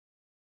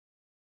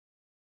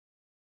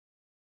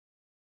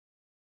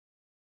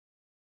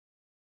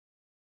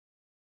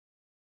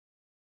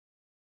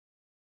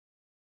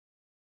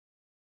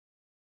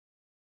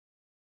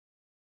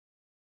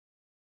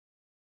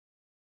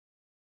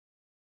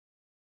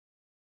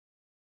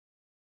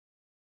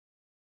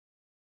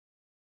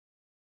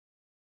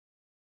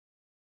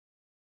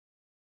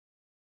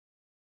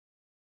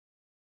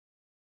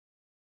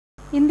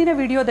ಇಂದಿನ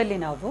ವಿಡಿಯೋದಲ್ಲಿ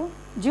ನಾವು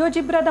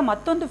ಜಿಯೋಜಿಬ್ರಾದ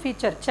ಮತ್ತೊಂದು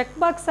ಫೀಚರ್ ಚೆಕ್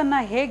ಬಾಕ್ಸನ್ನು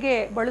ಹೇಗೆ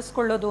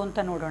ಬಳಸ್ಕೊಳ್ಳೋದು ಅಂತ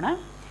ನೋಡೋಣ.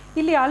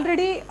 ಇಲ್ಲಿ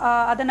ಆಲ್ರೆಡಿ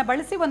ಅದನ್ನು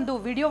ಬಳಸಿ ಒಂದು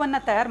ವಿಡಿಯೋವನ್ನು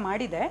ತಯಾರು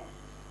ಮಾಡಿದೆ,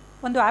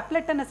 ಒಂದು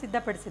ಆ್ಯಪ್ಲೆಟನ್ನು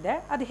ಸಿದ್ಧಪಡಿಸಿದೆ.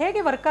 ಅದು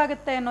ಹೇಗೆ ವರ್ಕ್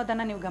ಆಗುತ್ತೆ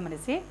ಅನ್ನೋದನ್ನು ನೀವು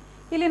ಗಮನಿಸಿ.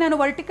 ಇಲ್ಲಿ ನಾನು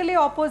vertically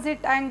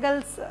opposite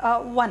angles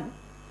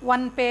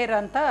one pair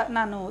ಅಂತ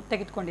ನಾನು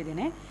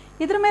ತೆಗೆದುಕೊಂಡಿದ್ದೀನಿ.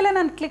 ಇದ್ರ ಮೇಲೆ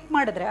ನಾನು ಕ್ಲಿಕ್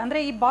ಮಾಡಿದ್ರೆ, ಅಂದರೆ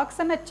ಈ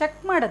ಬಾಕ್ಸನ್ನು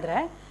ಚೆಕ್ ಮಾಡಿದ್ರೆ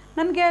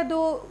ನನಗೆ ಅದು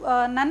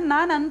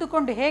ನಾನು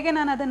ಅಂದುಕೊಂಡು ಹೇಗೆ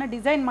ನಾನು ಅದನ್ನು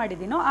ಡಿಸೈನ್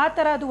ಮಾಡಿದ್ದೀನೋ ಆ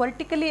ಥರ ಅದು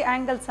ವರ್ಟಿಕಲಿ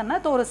ಆ್ಯಂಗಲ್ಸನ್ನು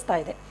ತೋರಿಸ್ತಾ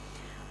ಇದೆ.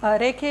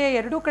 ರೇಖೆಯ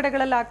ಎರಡೂ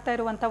ಕಡೆಗಳಲ್ಲಿ ಆಗ್ತಾ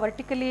ಇರುವಂಥ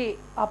ವರ್ಟಿಕಲಿ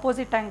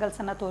ಆಪೋಸಿಟ್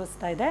ಆ್ಯಂಗಲ್ಸನ್ನು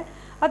ತೋರಿಸ್ತಾ ಇದೆ.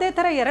 ಅದೇ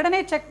ಥರ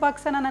ಎರಡನೇ ಚೆಕ್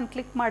ಬಾಕ್ಸನ್ನು ನಾನು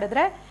ಕ್ಲಿಕ್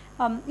ಮಾಡಿದ್ರೆ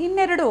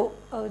ಇನ್ನೆರಡು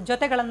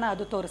ಜೊತೆಗಳನ್ನು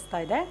ಅದು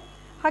ತೋರಿಸ್ತಾ ಇದೆ.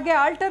 ಹಾಗೆ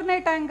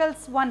ಆಲ್ಟರ್ನೇಟ್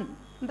ಆ್ಯಂಗಲ್ಸ್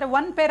ಅಂದರೆ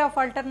one pair of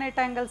alternate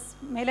angles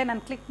ಮೇಲೆ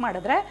ನಾನು ಕ್ಲಿಕ್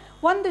ಮಾಡಿದ್ರೆ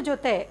ಒಂದು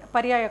ಜೊತೆ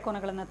ಪರ್ಯಾಯ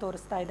ಕೋನಗಳನ್ನು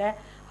ತೋರಿಸ್ತಾ ಇದೆ.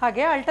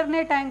 ಹಾಗೆ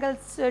ಆಲ್ಟರ್ನೇಟ್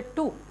ಆ್ಯಂಗಲ್ಸ್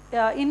 2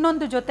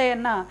 ಇನ್ನೊಂದು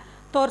ಜೊತೆಯನ್ನು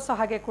ತೋರಿಸೋ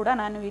ಹಾಗೆ ಕೂಡ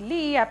ನಾನು ಇಲ್ಲಿ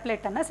ಈ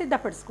ಆ್ಯಪ್ಲೆಟನ್ನು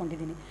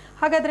ಸಿದ್ಧಪಡಿಸ್ಕೊಂಡಿದ್ದೀನಿ.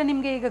 ಹಾಗಾದರೆ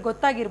ನಿಮಗೆ ಈಗ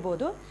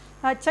ಗೊತ್ತಾಗಿರ್ಬೋದು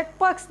ಚೆಕ್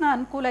ಬಾಕ್ಸ್ನ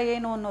ಅನುಕೂಲ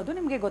ಏನು ಅನ್ನೋದು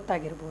ನಿಮಗೆ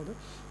ಗೊತ್ತಾಗಿರ್ಬೋದು.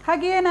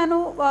 ಹಾಗೆಯೇ ನಾನು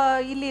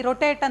ಇಲ್ಲಿ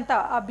ರೊಟೇಟ್ ಅಂತ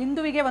ಆ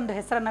ಬಿಂದುವಿಗೆ ಒಂದು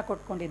ಹೆಸರನ್ನು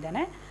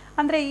ಕೊಟ್ಕೊಂಡಿದ್ದೇನೆ.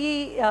 ಅಂದರೆ ಈ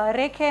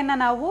ರೇಖೆಯನ್ನು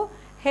ನಾವು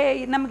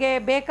ನಮಗೆ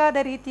ಬೇಕಾದ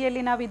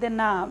ರೀತಿಯಲ್ಲಿ ನಾವು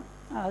ಇದನ್ನು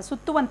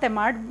ಸುತ್ತುವಂತೆ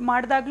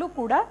ಮಾಡಿದಾಗಲೂ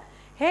ಕೂಡ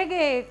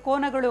ಹೇಗೆ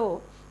ಕೋನಗಳು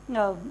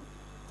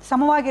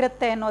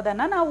ಸಮವಾಗಿರುತ್ತೆ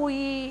ಅನ್ನೋದನ್ನು ನಾವು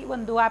ಈ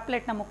ಒಂದು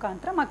ಆ್ಯಪ್ಲೆಟ್ನ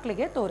ಮುಖಾಂತರ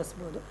ಮಕ್ಕಳಿಗೆ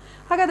ತೋರಿಸ್ಬೋದು.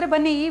 ಹಾಗಾದರೆ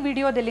ಬನ್ನಿ, ಈ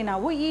ವಿಡಿಯೋದಲ್ಲಿ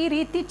ನಾವು ಈ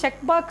ರೀತಿ ಚೆಕ್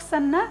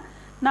ಬಾಕ್ಸನ್ನು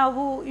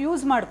ನಾವು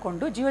ಯೂಸ್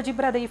ಮಾಡಿಕೊಂಡು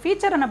ಜಿಯೋಜಿಬ್ರಾದ ಈ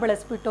ಫೀಚರನ್ನು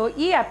ಬಳಸಿಬಿಟ್ಟು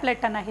ಈ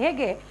ಆ್ಯಪ್ಲೆಟನ್ನು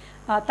ಹೇಗೆ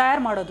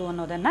ತಯಾರು ಮಾಡೋದು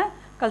ಅನ್ನೋದನ್ನು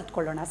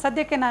ಕಲ್ತ್ಕೊಳ್ಳೋಣ.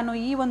 ಸದ್ಯಕ್ಕೆ ನಾನು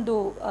ಈ ಒಂದು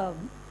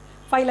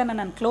ಫೈಲನ್ನು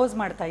ನಾನು ಕ್ಲೋಸ್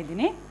ಮಾಡ್ತಾ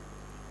ಇದ್ದೀನಿ.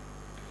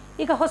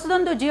 ಈಗ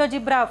ಹೊಸದೊಂದು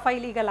ಜಿಯೋಜಿಬ್ರಾ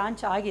ಫೈಲ್ ಈಗ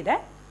ಲಾಂಚ್ ಆಗಿದೆ.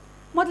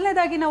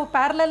 ಮೊದಲನೇದಾಗಿ ನಾವು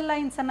ಪ್ಯಾರಲಲ್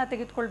ಲೈನ್ಸನ್ನು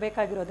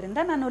ತೆಗೆದುಕೊಳ್ಬೇಕಾಗಿರೋದ್ರಿಂದ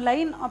ನಾನು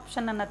ಲೈನ್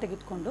ಆಪ್ಷನನ್ನು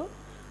ತೆಗೆದುಕೊಂಡು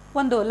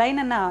ಒಂದು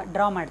ಲೈನನ್ನು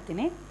ಡ್ರಾ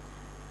ಮಾಡ್ತೀನಿ.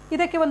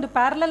 ಇದಕ್ಕೆ ಒಂದು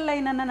ಪ್ಯಾರಲಲ್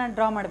ಲೈನನ್ನು ನಾನು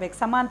ಡ್ರಾ ಮಾಡಬೇಕು,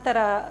 ಸಮಾಂತರ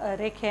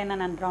ರೇಖೆಯನ್ನು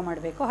ನಾನು ಡ್ರಾ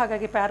ಮಾಡಬೇಕು.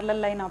 ಹಾಗಾಗಿ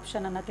ಪ್ಯಾರಲಲ್ ಲೈನ್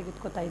ಆಪ್ಷನನ್ನು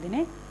ತೆಗೆದುಕೊತಾ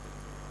ಇದ್ದೀನಿ.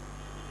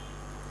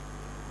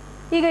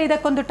 ಈಗ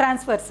ಇದಕ್ಕೊಂದು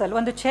ಟ್ರಾನ್ಸ್ವರ್ಸಲ್,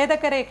 ಒಂದು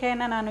ಛೇದಕ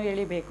ರೇಖೆಯನ್ನು ನಾನು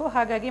ಎಳಿಬೇಕು.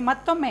 ಹಾಗಾಗಿ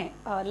ಮತ್ತೊಮ್ಮೆ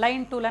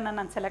ಲೈನ್ ಟೂಲನ್ನು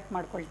ನಾನು ಸೆಲೆಕ್ಟ್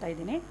ಮಾಡ್ಕೊಳ್ತಾ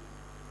ಇದ್ದೀನಿ.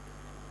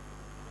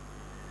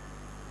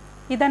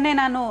 ಇದನ್ನೇ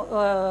ನಾನು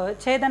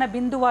ಛೇದನ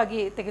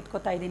ಬಿಂದುವಾಗಿ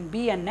ತೆಗೆದುಕೊತಾ ಇದ್ದೀನಿ,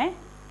 ಬಿಯನ್ನೇ.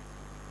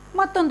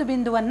 ಮತ್ತೊಂದು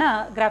ಬಿಂದುವನ್ನು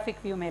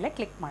ಗ್ರಾಫಿಕ್ ವ್ಯೂ ಮೇಲೆ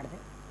ಕ್ಲಿಕ್ ಮಾಡಿದೆ.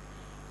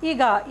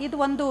 ಈಗ ಇದು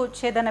ಒಂದು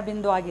ಛೇದನ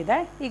ಬಿಂದು ಆಗಿದೆ.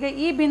 ಈಗ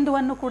ಈ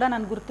ಬಿಂದುವನ್ನು ಕೂಡ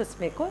ನಾನು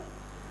ಗುರುತಿಸಬೇಕು.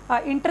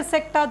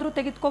 ಇಂಟರ್ಸೆಕ್ಟ್ ಆದರೂ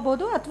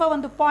ತೆಗೆದುಕೋಬೋದು ಅಥವಾ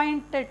ಒಂದು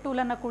ಪಾಯಿಂಟ್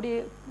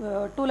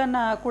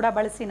ಟೂಲನ್ನು ಕೂಡ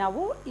ಬಳಸಿ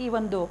ನಾವು ಈ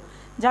ಒಂದು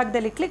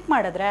ಜಾಗದಲ್ಲಿ ಕ್ಲಿಕ್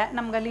ಮಾಡಿದ್ರೆ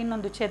ನಮಗಲ್ಲಿ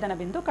ಇನ್ನೊಂದು ಛೇದನ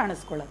ಬಿಂದು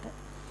ಕಾಣಿಸ್ಕೊಳ್ಳುತ್ತೆ.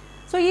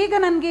 ಸೊ ಈಗ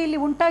ನನಗೆ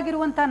ಇಲ್ಲಿ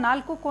ಉಂಟಾಗಿರುವಂಥ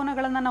 4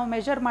 ಕೋನಗಳನ್ನು ನಾವು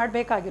ಮೆಷರ್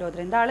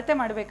ಮಾಡಬೇಕಾಗಿರೋದ್ರಿಂದ, ಅಳತೆ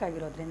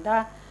ಮಾಡಬೇಕಾಗಿರೋದ್ರಿಂದ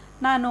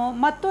ನಾನು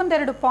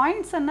ಮತ್ತೊಂದೆರಡು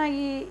ಪಾಯಿಂಟ್ಸನ್ನು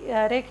ಈ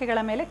ರೇಖೆಗಳ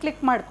ಮೇಲೆ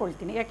ಕ್ಲಿಕ್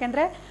ಮಾಡ್ಕೊಳ್ತೀನಿ.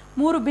 ಯಾಕೆಂದರೆ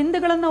 3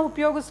 ಬಿಂದುಗಳನ್ನು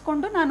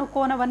ಉಪಯೋಗಿಸ್ಕೊಂಡು ನಾನು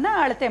ಕೋನವನ್ನು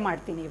ಅಳತೆ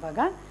ಮಾಡ್ತೀನಿ.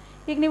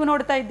 ಈಗ ನೀವು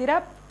ನೋಡ್ತಾ ಇದ್ದೀರಾ,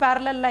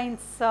 ಪ್ಯಾರಲಲ್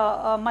ಲೈನ್ಸ್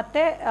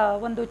ಮತ್ತು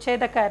ಒಂದು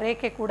ಛೇದಕ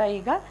ರೇಖೆ ಕೂಡ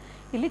ಈಗ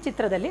ಇಲ್ಲಿ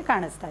ಚಿತ್ರದಲ್ಲಿ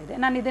ಕಾಣಿಸ್ತಾ ಇದೆ.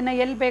 ನಾನು ಇದನ್ನು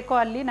ಎಲ್ಲಿ ಬೇಕೋ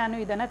ಅಲ್ಲಿ ನಾನು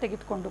ಇದನ್ನು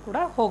ತೆಗೆದುಕೊಂಡು ಕೂಡ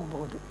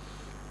ಹೋಗ್ಬೋದು,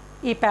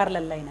 ಈ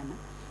ಪ್ಯಾರಲಲ್ ಲೈನನ್ನು.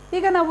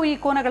 ಈಗ ನಾವು ಈ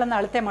ಕೋನಗಳನ್ನು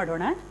ಅಳತೆ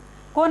ಮಾಡೋಣ.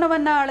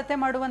 ಕೋನವನ್ನು ಅಳತೆ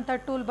ಮಾಡುವಂಥ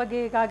ಟೂಲ್ ಬಗ್ಗೆ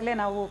ಈಗಾಗಲೇ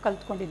ನಾವು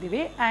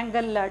ಕಲ್ತ್ಕೊಂಡಿದ್ದೀವಿ.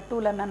 ಆ್ಯಂಗಲ್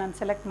ಟೂಲನ್ನು ನಾನು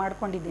ಸೆಲೆಕ್ಟ್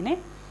ಮಾಡ್ಕೊಂಡಿದ್ದೀನಿ.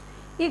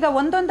 ಈಗ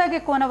ಒಂದೊಂದಾಗಿ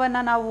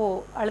ಕೋನವನ್ನು ನಾವು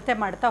ಅಳತೆ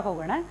ಮಾಡ್ತಾ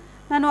ಹೋಗೋಣ.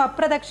 ನಾನು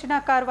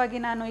ಅಪ್ರದಕ್ಷಿಣಾಕಾರವಾಗಿ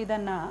ನಾನು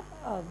ಇದನ್ನು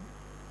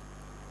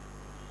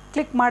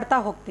ಕ್ಲಿಕ್ ಮಾಡ್ತಾ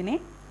ಹೋಗ್ತೀನಿ.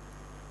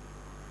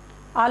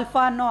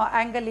 ಆಲ್ಫಾ ಅನ್ನೋ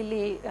ಆ್ಯಂಗಲ್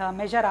ಇಲ್ಲಿ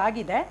ಮೆಷರ್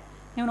ಆಗಿದೆ,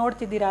 ನೀವು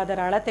ನೋಡ್ತಿದ್ದೀರಾ ಅದರ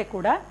ಅಳತೆ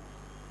ಕೂಡ.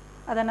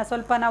 ಅದನ್ನು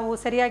ಸ್ವಲ್ಪ ನಾವು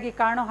ಸರಿಯಾಗಿ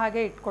ಕಾಣೋ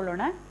ಹಾಗೆ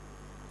ಇಟ್ಕೊಳ್ಳೋಣ.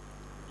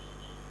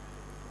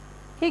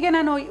 ಹೀಗೆ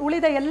ನಾನು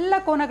ಉಳಿದ ಎಲ್ಲ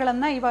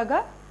ಕೋನಗಳನ್ನು ಇವಾಗ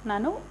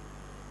ನಾನು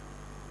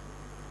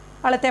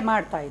ಅಳತೆ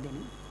ಮಾಡ್ತಾ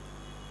ಇದ್ದೀನಿ.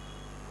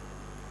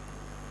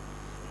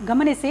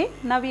 ಗಮನಿಸಿ,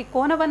 ನಾವು ಈ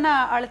ಕೋನವನ್ನು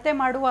ಅಳತೆ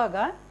ಮಾಡುವಾಗ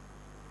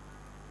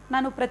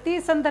ನಾನು ಪ್ರತಿ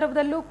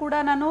ಸಂದರ್ಭದಲ್ಲೂ ಕೂಡ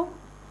ನಾನು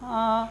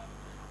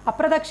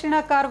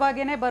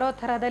ಅಪ್ರದಕ್ಷಿಣಾಕಾರವಾಗಿಯೇ ಬರೋ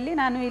ಥರದಲ್ಲಿ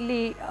ನಾನು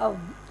ಇಲ್ಲಿ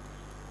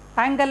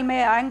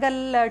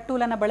ಆ್ಯಂಗಲ್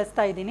ಟೂಲನ್ನು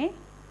ಬಳಸ್ತಾ ಇದ್ದೀನಿ.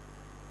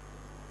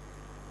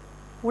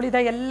 ಉಳಿದ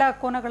ಎಲ್ಲ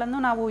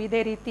ಕೋನಗಳನ್ನು ನಾವು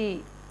ಇದೇ ರೀತಿ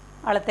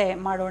ಅಳತೆ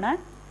ಮಾಡೋಣ.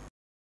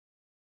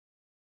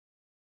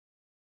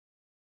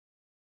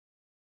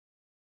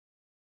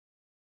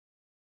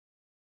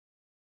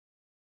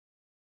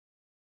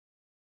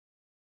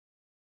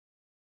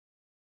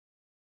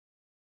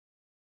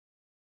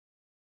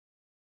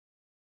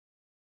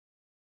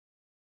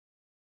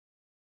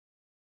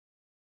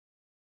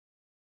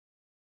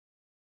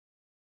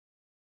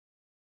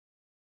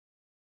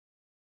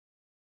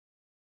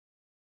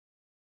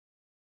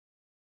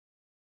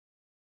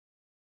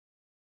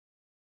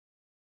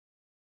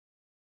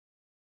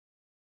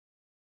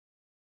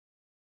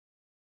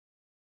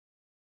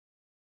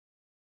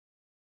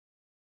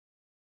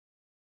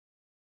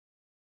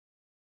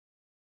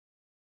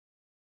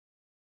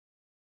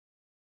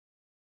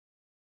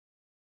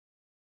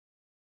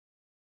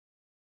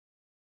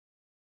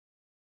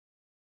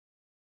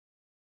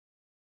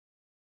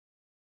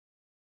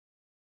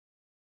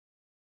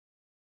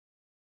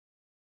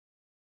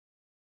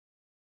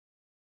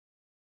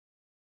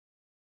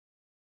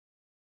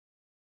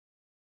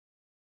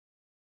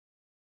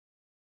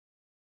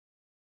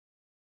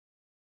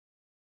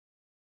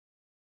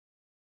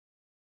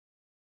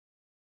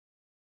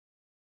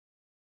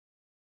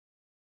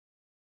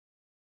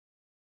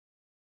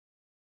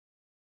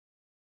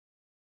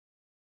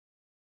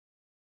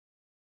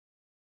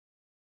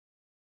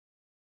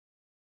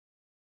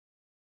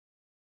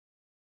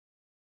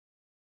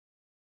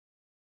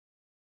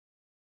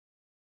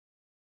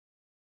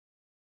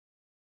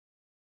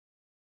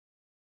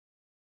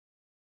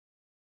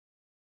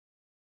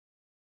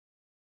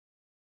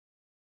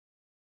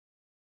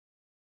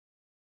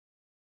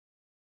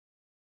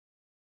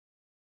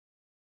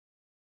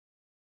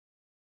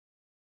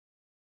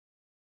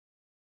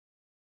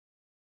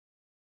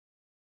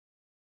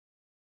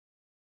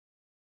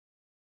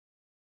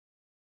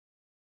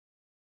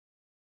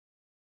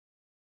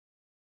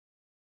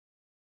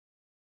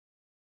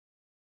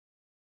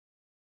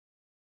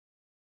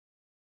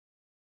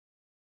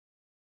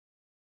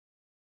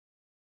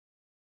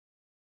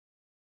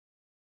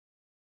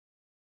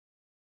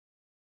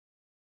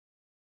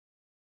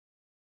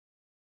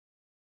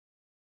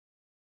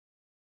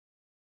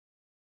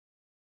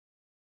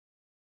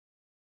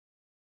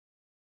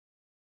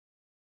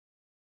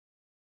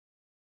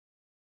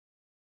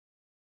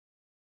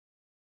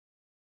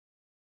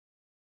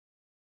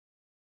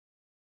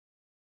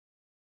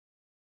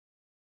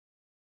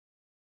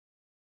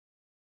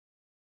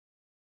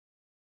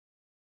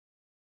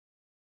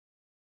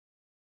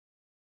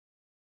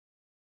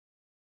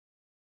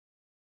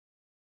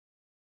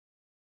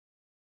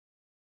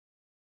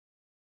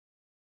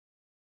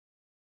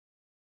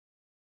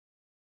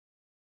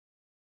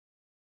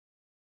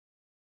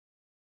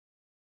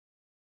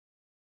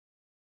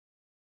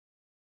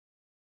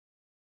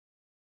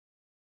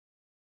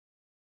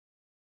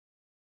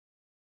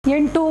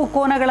 8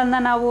 ಕೋನಗಳನ್ನು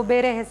ನಾವು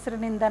ಬೇರೆ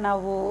ಹೆಸರಿನಿಂದ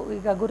ನಾವು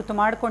ಈಗ ಗುರುತು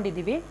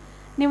ಮಾಡ್ಕೊಂಡಿದ್ದೀವಿ.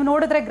 ನೀವು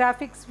ನೋಡಿದ್ರೆ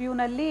ಗ್ರಾಫಿಕ್ಸ್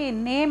ವ್ಯೂನಲ್ಲಿ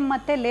ನೇಮ್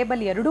ಮತ್ತು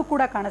ಲೇಬಲ್ ಎರಡೂ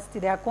ಕೂಡ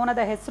ಕಾಣಿಸ್ತಿದೆ. ಆ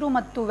ಕೋನದ ಹೆಸರು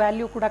ಮತ್ತು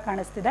ವ್ಯಾಲ್ಯೂ ಕೂಡ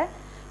ಕಾಣಿಸ್ತಿದೆ.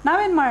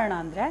 ನಾವೇನು ಮಾಡೋಣ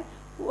ಅಂದರೆ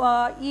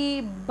ಈ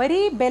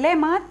ಬರೀ ಬೆಲೆ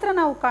ಮಾತ್ರ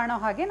ನಾವು ಕಾಣೋ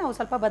ಹಾಗೆ ನಾವು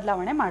ಸ್ವಲ್ಪ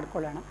ಬದಲಾವಣೆ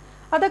ಮಾಡ್ಕೊಳ್ಳೋಣ.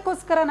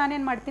 ಅದಕ್ಕೋಸ್ಕರ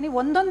ನಾನೇನು ಮಾಡ್ತೀನಿ,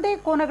 ಒಂದೊಂದೇ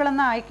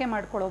ಕೋನಗಳನ್ನು ಆಯ್ಕೆ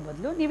ಮಾಡ್ಕೊಳ್ಳೋ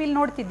ಬದಲು ನೀವಿಲ್ಲಿ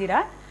ನೋಡ್ತಿದ್ದೀರಾ,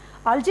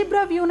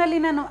 ಆಲ್ಜಿಬ್ರಾ ವ್ಯೂನಲ್ಲಿ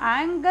ನಾನು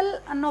ಆ್ಯಂಗಲ್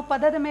ಅನ್ನೋ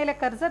ಪದದ ಮೇಲೆ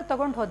ಕರ್ಸರ್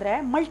ತೊಗೊಂಡು ಹೋದರೆ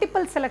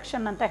ಮಲ್ಟಿಪಲ್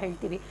ಸೆಲೆಕ್ಷನ್ ಅಂತ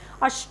ಹೇಳ್ತೀವಿ.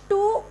 ಅಷ್ಟು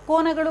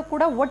ಕೋನಗಳು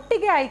ಕೂಡ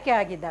ಒಟ್ಟಿಗೆ ಆಯ್ಕೆ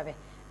ಆಗಿದ್ದಾವೆ.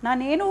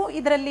 ನಾನೇನು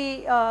ಇದರಲ್ಲಿ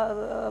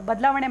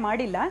ಬದಲಾವಣೆ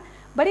ಮಾಡಿಲ್ಲ.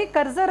 ಬರೀ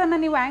ಕರ್ಸರನ್ನು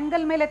ನೀವು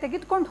ಆ್ಯಂಗಲ್ ಮೇಲೆ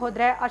ತೆಗೆದುಕೊಂಡು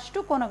ಹೋದರೆ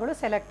ಅಷ್ಟು ಕೋನಗಳು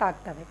ಸೆಲೆಕ್ಟ್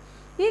ಆಗ್ತವೆ.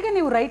 ಈಗ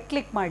ನೀವು ರೈಟ್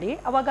ಕ್ಲಿಕ್ ಮಾಡಿ,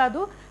 ಅವಾಗ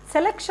ಅದು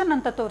ಸೆಲೆಕ್ಷನ್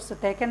ಅಂತ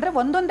ತೋರಿಸುತ್ತೆ. ಯಾಕೆಂದರೆ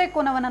ಒಂದೊಂದೇ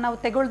ಕೋನವನ್ನು ನಾವು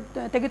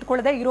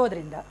ತೆಗೆದುಕೊಳ್ಳದೆ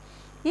ಇರೋದ್ರಿಂದ.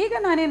 ಈಗ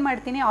ನಾನೇನು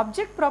ಮಾಡ್ತೀನಿ,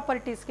 ಆಬ್ಜೆಕ್ಟ್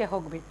ಪ್ರಾಪರ್ಟೀಸ್ಗೆ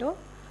ಹೋಗಿಬಿಟ್ಟು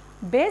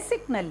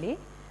ಬೇಸಿಕ್ನಲ್ಲಿ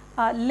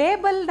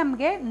ಲೇಬಲ್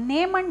ನಮಗೆ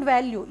ನೇಮ್ ಆ್ಯಂಡ್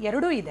ವ್ಯಾಲ್ಯೂ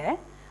ಎರಡೂ ಇದೆ.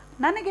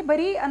 ನನಗೆ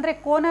ಬರೀ ಅಂದರೆ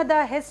ಕೋನದ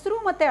ಹೆಸರು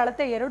ಮತ್ತು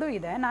ಅಳತೆ ಎರಡೂ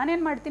ಇದೆ.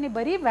 ನಾನೇನು ಮಾಡ್ತೀನಿ,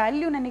 ಬರೀ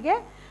ವ್ಯಾಲ್ಯೂ ನನಗೆ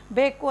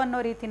ಬೇಕು ಅನ್ನೋ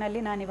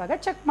ರೀತಿಯಲ್ಲಿ ನಾನಿವಾಗ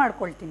ಚೆಕ್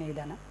ಮಾಡ್ಕೊಳ್ತೀನಿ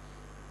ಇದನ್ನು.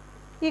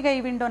 ಈಗ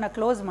ಈ ವಿಂಡೋನ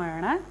ಕ್ಲೋಸ್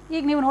ಮಾಡೋಣ.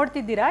 ಈಗ ನೀವು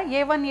ನೋಡ್ತಿದ್ದೀರಾ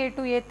A1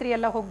 A2 A3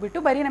 ಎಲ್ಲ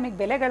ಹೋಗಿಬಿಟ್ಟು ಬರೀ ನಮಗೆ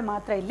ಬೆಲೆಗಳು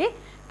ಮಾತ್ರ ಇಲ್ಲಿ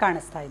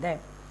ಕಾಣಿಸ್ತಾ ಇದೆ.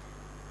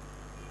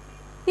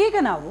 ಈಗ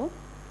ನಾವು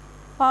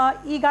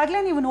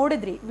ಈಗಾಗಲೇ ನೀವು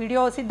ನೋಡಿದ್ರಿ,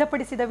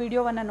 ಸಿದ್ಧಪಡಿಸಿದ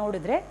ವಿಡಿಯೋವನ್ನು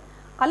ನೋಡಿದ್ರೆ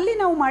ಅಲ್ಲಿ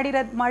ನಾವು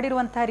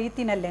ಮಾಡಿರುವಂಥ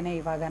ರೀತಿಯಲ್ಲೇ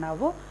ಇವಾಗ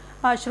ನಾವು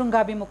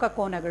ಶೃಂಗಾಭಿಮುಖ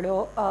ಕೋನಗಳು,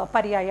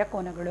 ಪರ್ಯಾಯ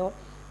ಕೋನಗಳು,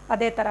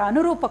 ಅದೇ ಥರ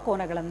ಅನುರೂಪ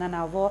ಕೋನಗಳನ್ನು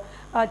ನಾವು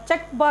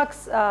ಚೆಕ್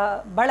ಬಾಕ್ಸ್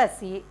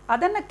ಬಳಸಿ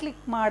ಅದನ್ನು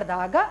ಕ್ಲಿಕ್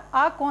ಮಾಡಿದಾಗ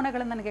ಆ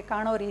ಕೋನಗಳನ್ನು ನನಗೆ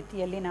ಕಾಣೋ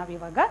ರೀತಿಯಲ್ಲಿ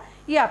ನಾವಿವಾಗ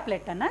ಈ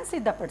ಆಪ್ಲೆಟನ್ನು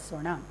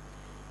ಸಿದ್ಧಪಡಿಸೋಣ.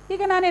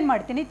 ಈಗ ನಾನೇನು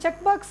ಮಾಡ್ತೀನಿ,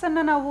 ಚೆಕ್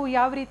ಬಾಕ್ಸನ್ನು ನಾವು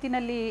ಯಾವ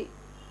ರೀತಿಯಲ್ಲಿ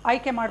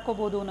ಆಯ್ಕೆ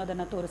ಮಾಡ್ಕೋಬೋದು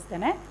ಅನ್ನೋದನ್ನು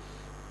ತೋರಿಸ್ತೇನೆ.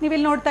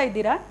 ನೀವಿಲ್ಲಿ ನೋಡ್ತಾ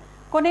ಇದ್ದೀರಾ,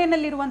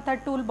 ಕೊನೆಯಲ್ಲಿರುವಂಥ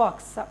ಟೂಲ್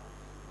ಬಾಕ್ಸ್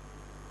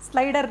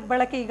ಸ್ಲೈಡರ್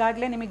ಬಳಕೆ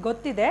ಈಗಾಗಲೇ ನಿಮಗೆ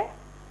ಗೊತ್ತಿದೆ.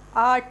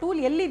 ಆ ಟೂಲ್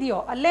ಎಲ್ಲಿದೆಯೋ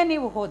ಅಲ್ಲೇ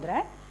ನೀವು ಹೋದರೆ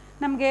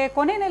ನಮಗೆ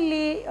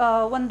ಕೊನೆಯಲ್ಲಿ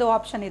ಒಂದು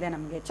ಆಪ್ಷನ್ ಇದೆ,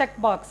 ನಮಗೆ ಚೆಕ್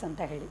ಬಾಕ್ಸ್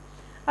ಅಂತ ಹೇಳಿ.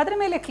 ಅದರ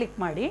ಮೇಲೆ ಕ್ಲಿಕ್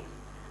ಮಾಡಿ.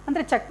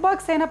 ಅಂದರೆ ಚೆಕ್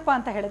ಬಾಕ್ಸ್ ಏನಪ್ಪ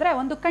ಅಂತ ಹೇಳಿದ್ರೆ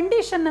ಒಂದು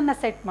ಕಂಡೀಷನನ್ನು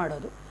ಸೆಟ್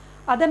ಮಾಡೋದು.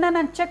 ಅದನ್ನು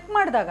ನಾನು ಚೆಕ್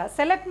ಮಾಡಿದಾಗ,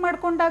 ಸೆಲೆಕ್ಟ್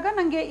ಮಾಡಿಕೊಂಡಾಗ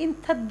ನನಗೆ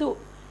ಇಂಥದ್ದು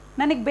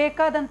ನನಗೆ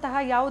ಬೇಕಾದಂತಹ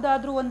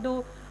ಯಾವುದಾದ್ರೂ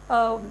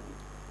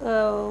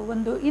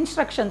ಒಂದು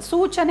ಇನ್ಸ್ಟ್ರಕ್ಷನ್,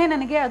 ಸೂಚನೆ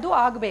ನನಗೆ ಅದು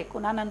ಆಗಬೇಕು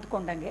ನಾನು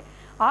ಅಂದ್ಕೊಂಡಂಗೆ.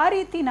 ಆ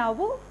ರೀತಿ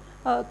ನಾವು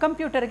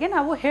ಕಂಪ್ಯೂಟರ್ಗೆ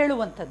ನಾವು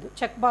ಹೇಳುವಂಥದ್ದು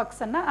ಚೆಕ್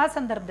ಬಾಕ್ಸನ್ನು ಆ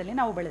ಸಂದರ್ಭದಲ್ಲಿ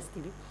ನಾವು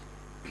ಬಳಸ್ತೀವಿ.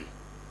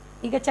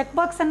 ಈಗ ಚೆಕ್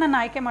ಬಾಕ್ಸನ್ನು ನಾನು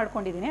ಆಯ್ಕೆ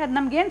ಮಾಡ್ಕೊಂಡಿದ್ದೀನಿ. ಅದು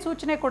ನಮಗೇನು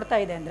ಸೂಚನೆ ಕೊಡ್ತಾ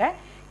ಇದೆ ಅಂದರೆ,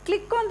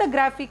 click on the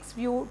graphics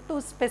view to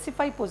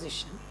specify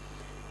position.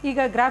 ಈಗ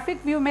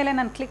ಗ್ರಾಫಿಕ್ ವ್ಯೂ ಮೇಲೆ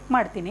ನಾನು ಕ್ಲಿಕ್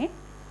ಮಾಡ್ತೀನಿ.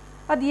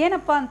 ಅದು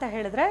ಏನಪ್ಪ ಅಂತ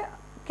ಹೇಳಿದ್ರೆ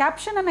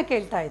ಕ್ಯಾಪ್ಷನನ್ನು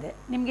ಕೇಳ್ತಾ ಇದೆ,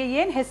 ನಿಮಗೆ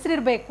ಏನು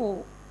ಹೆಸರಿರಬೇಕು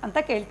ಅಂತ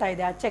ಕೇಳ್ತಾ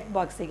ಇದೆ ಆ ಚೆಕ್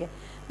ಬಾಕ್ಸಿಗೆ.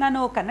 ನಾನು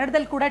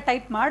ಕನ್ನಡದಲ್ಲಿ ಕೂಡ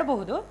ಟೈಪ್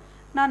ಮಾಡಬಹುದು.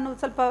 ನಾನು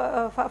ಸ್ವಲ್ಪ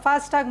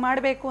ಫಾಸ್ಟಾಗಿ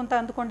ಮಾಡಬೇಕು ಅಂತ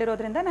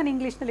ಅಂದ್ಕೊಂಡಿರೋದ್ರಿಂದ ನಾನು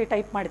ಇಂಗ್ಲೀಷ್ನಲ್ಲಿ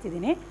ಟೈಪ್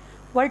ಮಾಡ್ತಿದ್ದೀನಿ.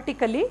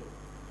 Vertically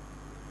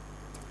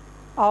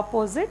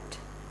opposite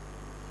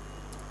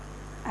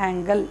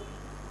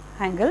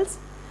angles.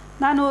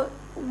 ನಾನು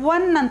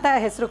 1 ಅಂತ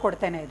ಹೆಸರು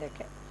ಕೊಡ್ತೇನೆ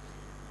ಇದಕ್ಕೆ.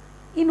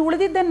 ಇನ್ನು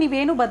ಉಳಿದಿದ್ದನ್ನು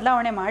ನೀವೇನು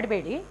ಬದಲಾವಣೆ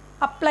ಮಾಡಬೇಡಿ,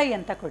 ಅಪ್ಲೈ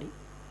ಅಂತ ಕೊಡಿ.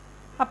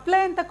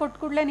 ಅಪ್ಲೈ ಅಂತ ಕೊಟ್ಟ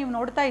ಕೂಡಲೇ ನೀವು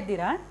ನೋಡ್ತಾ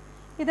ಇದ್ದೀರಾ,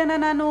 ಇದನ್ನು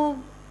ನಾನು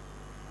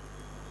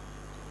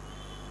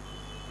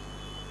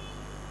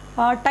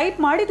ಟೈಪ್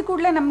ಮಾಡಿದ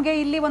ಕೂಡಲೇ ನಮಗೆ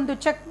ಇಲ್ಲಿ ಒಂದು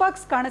ಚೆಕ್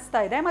ಬಾಕ್ಸ್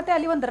ಕಾಣಿಸ್ತಾ ಇದೆ, ಮತ್ತು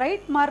ಅಲ್ಲಿ ಒಂದು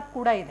ರೈಟ್ ಮಾರ್ಕ್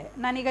ಕೂಡ ಇದೆ.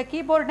 ನಾನೀಗ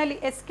ಕೀಬೋರ್ಡ್ನಲ್ಲಿ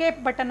ಎಸ್ಕೇಪ್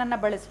ಬಟನನ್ನು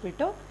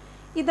ಬಳಸಿಬಿಟ್ಟು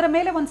ಇದರ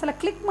ಮೇಲೆ ಒಂದು ಸಲ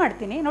ಕ್ಲಿಕ್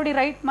ಮಾಡ್ತೀನಿ. ನೋಡಿ,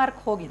 ರೈಟ್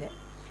ಮಾರ್ಕ್ ಹೋಗಿದೆ.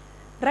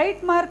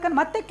 ರೈಟ್ ಮಾರ್ಕನ್ನು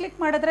ಮತ್ತೆ ಕ್ಲಿಕ್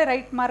ಮಾಡಿದ್ರೆ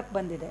ರೈಟ್ ಮಾರ್ಕ್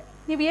ಬಂದಿದೆ.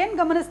 ನೀವು ಏನು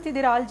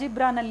ಗಮನಿಸ್ತಿದ್ದೀರಾ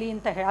ಆಲ್ಜಿಬ್ರಾ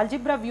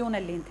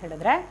ವ್ಯೂನಲ್ಲಿ ಅಂತ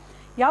ಹೇಳಿದ್ರೆ,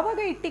 ಯಾವಾಗ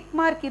ಈ ಟಿಕ್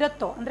ಮಾರ್ಕ್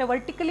ಇರುತ್ತೋ, ಅಂದರೆ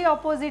vertically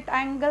opposite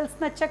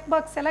ಆ್ಯಂಗಲ್ಸ್ನ check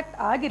box select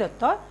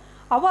ಆಗಿರುತ್ತೋ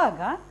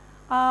ಆವಾಗ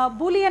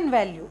ಬೂಲಿಯನ್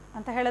ವ್ಯಾಲ್ಯೂ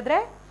ಅಂತ ಹೇಳಿದ್ರೆ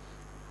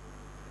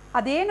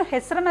ಅದೇನು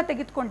ಹೆಸರನ್ನು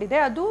ತೆಗೆದುಕೊಂಡಿದೆ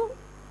ಅದು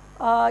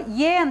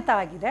ಎ ಅಂತ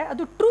ಆಗಿದೆ,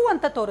 ಅದು ಟ್ರೂ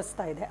ಅಂತ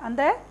ತೋರಿಸ್ತಾ ಇದೆ.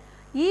 ಅಂದರೆ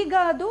ಈಗ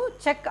ಅದು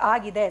ಚೆಕ್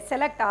ಆಗಿದೆ,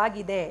 ಸೆಲೆಕ್ಟ್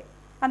ಆಗಿದೆ.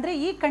 ಅಂದರೆ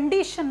ಈ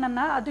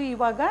ಕಂಡೀಷನನ್ನು ಅದು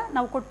ಇವಾಗ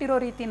ನಾವು ಕೊಟ್ಟಿರೋ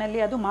ರೀತಿಯಲ್ಲಿ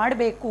ಅದು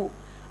ಮಾಡಬೇಕು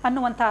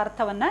ಅನ್ನುವಂಥ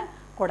ಅರ್ಥವನ್ನು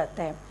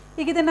ಕೊಡುತ್ತೆ.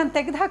 ಈಗ ಇದನ್ನು ನಾನು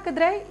ತೆಗೆದು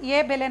ಹಾಕಿದ್ರೆ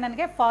ಎ ಬೆಲೆ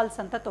ನನಗೆ ಫಾಲ್ಸ್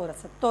ಅಂತ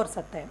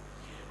ತೋರಿಸುತ್ತೆ.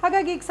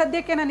 ಹಾಗಾಗಿ ಈಗ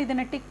ಸದ್ಯಕ್ಕೆ ನಾನು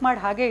ಇದನ್ನು ಟಿಕ್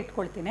ಮಾಡಿ ಹಾಗೆ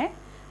ಇಟ್ಕೊಳ್ತೀನಿ.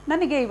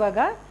 ನನಗೆ ಇವಾಗ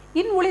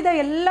ಇನ್ನು ಉಳಿದ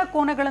ಎಲ್ಲ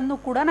ಕೋನಗಳನ್ನು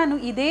ಕೂಡ ನಾನು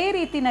ಇದೇ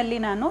ರೀತಿಯಲ್ಲಿ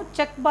ನಾನು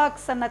ಚೆಕ್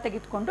ಬಾಕ್ಸನ್ನು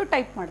ತೆಗೆದುಕೊಂಡು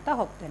ಟೈಪ್ ಮಾಡ್ತಾ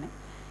ಹೋಗ್ತೇನೆ.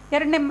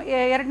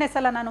 ಎರಡನೇ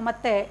ಸಲ ನಾನು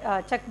ಮತ್ತೆ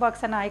ಚೆಕ್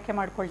ಬಾಕ್ಸನ್ನು ಆಯ್ಕೆ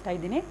ಮಾಡ್ಕೊಳ್ತಾ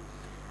ಇದ್ದೀನಿ.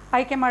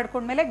 ಆಯ್ಕೆ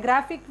ಮಾಡ್ಕೊಂಡ್ಮೇಲೆ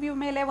ಗ್ರಾಫಿಕ್ ವ್ಯೂ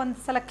ಮೇಲೆ ಒಂದು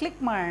ಸಲ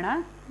ಕ್ಲಿಕ್ ಮಾಡೋಣ.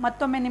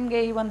 ಮತ್ತೊಮ್ಮೆ ನಿಮಗೆ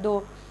ಈ ಒಂದು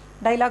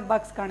ಡೈಲಾಗ್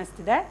ಬಾಕ್ಸ್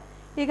ಕಾಣಿಸ್ತಿದೆ.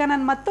 ಈಗ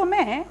ನಾನು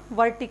ಮತ್ತೊಮ್ಮೆ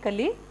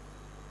ವರ್ಟಿಕಲಿ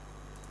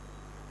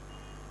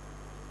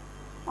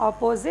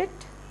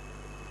ಆಪೋಸಿಟ್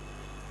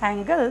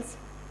ಆ್ಯಂಗಲ್ಸ್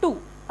 2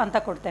 ಅಂತ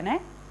ಕೊಡ್ತೇನೆ.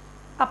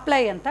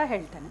 ಅಪ್ಲೈ ಅಂತ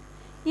ಹೇಳ್ತೇನೆ.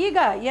 ಈಗ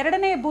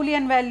ಎರಡನೇ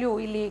ಬೂಲಿಯನ್ ವ್ಯಾಲ್ಯೂ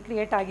ಇಲ್ಲಿ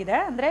ಕ್ರಿಯೇಟ್ ಆಗಿದೆ,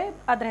 ಅಂದರೆ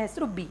ಅದರ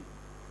ಹೆಸರು ಬಿ.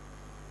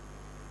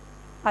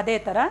 ಅದೇ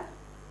ಥರ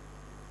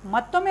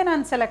ಮತ್ತೊಮ್ಮೆ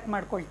ನಾನು ಸೆಲೆಕ್ಟ್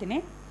ಮಾಡ್ಕೊಳ್ತೀನಿ.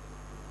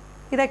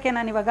 ಇದಕ್ಕೆ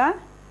ನಾನಿವಾಗ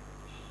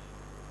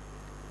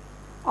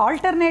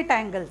ಆಲ್ಟರ್ನೇಟ್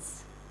ಆ್ಯಂಗಲ್ಸ್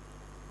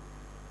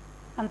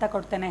ಅಂತ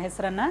ಕೊಡ್ತೇನೆ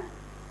ಹೆಸರನ್ನು.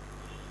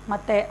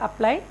 ಮತ್ತು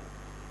ಅಪ್ಲೈ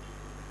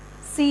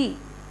ಸಿ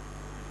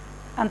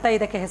ಅಂತ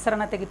ಇದಕ್ಕೆ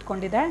ಹೆಸರನ್ನು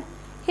ತೆಗೆದುಕೊಂಡಿದೆ.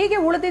 ಹೀಗೆ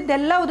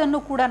ಉಳಿದಿದ್ದೆಲ್ಲವುದನ್ನು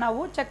ಕೂಡ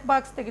ನಾವು ಚೆಕ್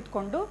ಬಾಕ್ಸ್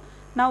ತೆಗೆದುಕೊಂಡು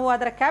ನಾವು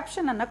ಅದರ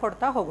ಕ್ಯಾಪ್ಷನನ್ನು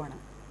ಕೊಡ್ತಾ ಹೋಗೋಣ.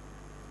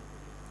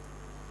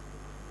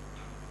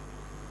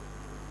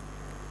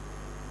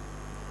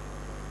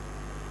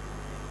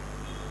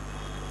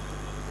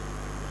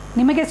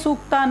 ನಿಮಗೆ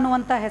ಸೂಕ್ತ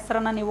ಅನ್ನುವಂಥ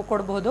ಹೆಸರನ್ನು ನೀವು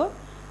ಕೊಡ್ಬೋದು.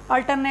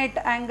 ಆಲ್ಟರ್ನೇಟ್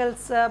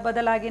ಆ್ಯಂಗಲ್ಸ್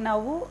ಬದಲಾಗಿ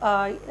ನಾವು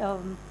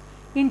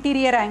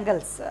ಇಂಟೀರಿಯರ್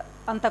ಆ್ಯಂಗಲ್ಸ್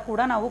ಅಂತ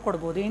ಕೂಡ ನಾವು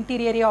ಕೊಡ್ಬೋದು.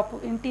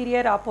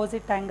 ಇಂಟೀರಿಯರ್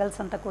ಆಪೋಸಿಟ್ ಆ್ಯಂಗಲ್ಸ್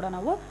ಅಂತ ಕೂಡ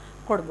ನಾವು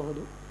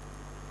ಕೊಡಬಹುದು.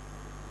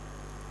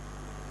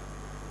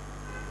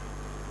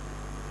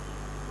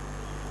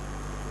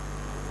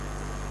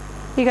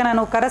 ಈಗ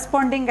ನಾನು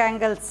ಕರೆಸ್ಪಾಂಡಿಂಗ್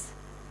ಆ್ಯಂಗಲ್ಸ್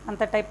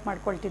ಅಂತ ಟೈಪ್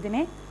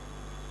ಮಾಡ್ಕೊಳ್ತಿದ್ದೀನಿ.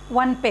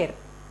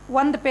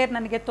 ಒಂದು ಪೇರ್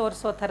ನನಗೆ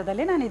ತೋರಿಸೋ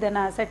ಥರದಲ್ಲಿ ನಾನು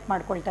ಇದನ್ನು ಸೆಟ್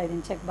ಮಾಡ್ಕೊಳ್ತಾ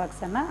ಇದ್ದೀನಿ. ಚೆಕ್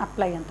ಬಾಕ್ಸನ್ನು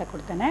ಅಪ್ಲೈ ಅಂತ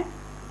ಕೊಡ್ತೇನೆ.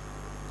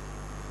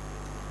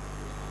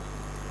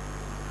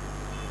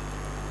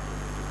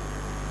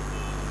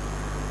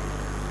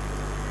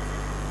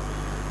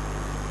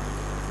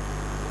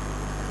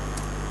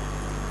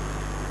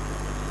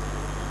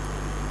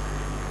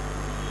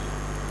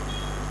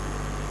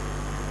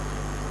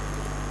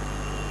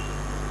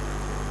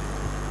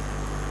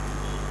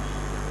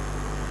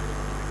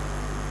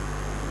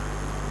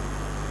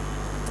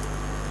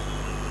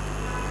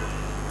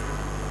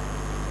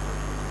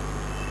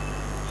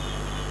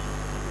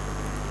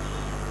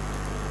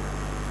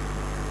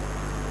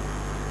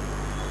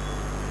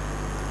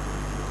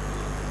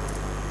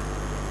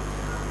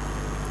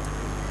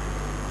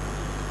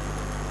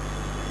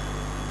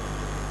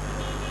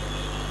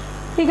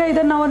 ಈಗ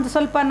ಇದನ್ನು ಒಂದು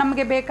ಸ್ವಲ್ಪ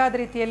ನಮಗೆ ಬೇಕಾದ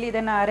ರೀತಿಯಲ್ಲಿ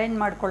ಇದನ್ನು ಅರೇಂಜ್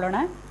ಮಾಡ್ಕೊಳ್ಳೋಣ.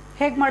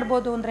 ಹೇಗೆ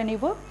ಮಾಡ್ಬೋದು ಅಂದರೆ,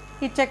 ನೀವು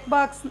ಈ ಚೆಕ್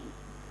ಬಾಕ್ಸ್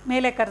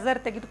ಮೇಲೆ ಕರ್ಸರ್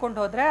ತೆಗೆದುಕೊಂಡು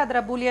ಹೋದರೆ ಅದರ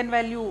ಬೂಲಿಯನ್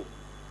ವ್ಯಾಲ್ಯೂ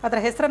ಅದರ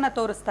ಹೆಸರನ್ನು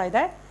ತೋರಿಸ್ತಾ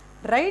ಇದೆ.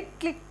 ರೈಟ್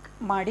ಕ್ಲಿಕ್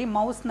ಮಾಡಿ,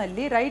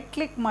 ಮೌಸ್ನಲ್ಲಿ ರೈಟ್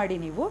ಕ್ಲಿಕ್ ಮಾಡಿ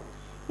ನೀವು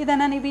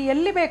ನೀವು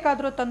ಎಲ್ಲಿ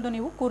ಬೇಕಾದರೂ ತಂದು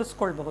ನೀವು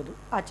ಕೂರಿಸ್ಕೊಳ್ಬಹುದು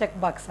ಆ ಚೆಕ್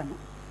ಬಾಕ್ಸನ್ನು.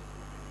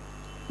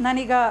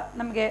 ನಾನೀಗ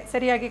ನಮಗೆ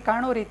ಸರಿಯಾಗಿ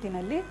ಕಾಣೋ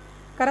ರೀತಿಯಲ್ಲಿ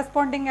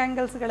ಕರೆಸ್ಪಾಂಡಿಂಗ್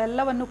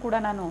ಆ್ಯಂಗಲ್ಸ್ಗಳೆಲ್ಲವನ್ನು ಕೂಡ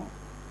ನಾನು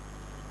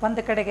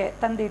ಒಂದು ಕಡೆಗೆ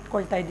ತಂದು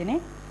ಇಟ್ಕೊಳ್ತಾ ಇದ್ದೀನಿ.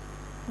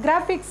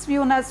 ಗ್ರಾಫಿಕ್ಸ್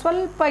ವ್ಯೂನ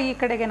ಸ್ವಲ್ಪ ಈ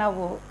ಕಡೆಗೆ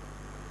ನಾವು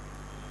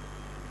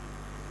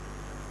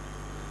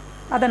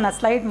ಅದನ್ನು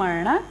ಸ್ಲೈಡ್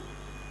ಮಾಡೋಣ.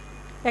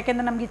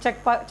 ಯಾಕೆಂದರೆ ನಮಗೆ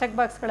ಚೆಕ್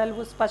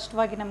ಬಾಕ್ಸ್ಗಳೆಲ್ಲವೂ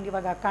ಸ್ಪಷ್ಟವಾಗಿ ನಮಗೆ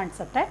ಇವಾಗ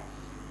ಕಾಣಿಸುತ್ತೆ.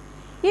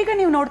 ಈಗ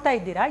ನೀವು ನೋಡ್ತಾ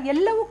ಇದ್ದೀರಾ,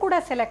 ಎಲ್ಲವೂ ಕೂಡ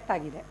ಸೆಲೆಕ್ಟ್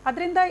ಆಗಿದೆ.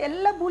 ಅದರಿಂದ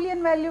ಎಲ್ಲ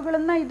ಬೂಲಿಯನ್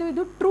ವ್ಯಾಲ್ಯೂಗಳನ್ನು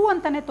ಇದು ಟ್ರೂ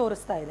ಅಂತಲೇ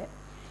ತೋರಿಸ್ತಾ ಇದೆ.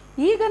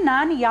 ಈಗ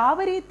ನಾನು ಯಾವ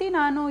ರೀತಿ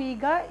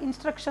ಈಗ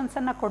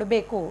ಇನ್ಸ್ಟ್ರಕ್ಷನ್ಸನ್ನು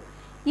ಕೊಡಬೇಕು,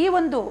 ಈ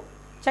ಒಂದು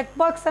ಚೆಕ್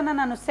ಬಾಕ್ಸನ್ನು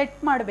ನಾನು ಸೆಟ್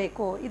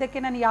ಮಾಡಬೇಕು, ಇದಕ್ಕೆ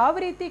ನಾನು ಯಾವ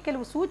ರೀತಿ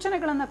ಕೆಲವು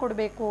ಸೂಚನೆಗಳನ್ನು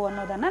ಕೊಡಬೇಕು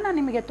ಅನ್ನೋದನ್ನು ನಾನು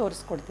ನಿಮಗೆ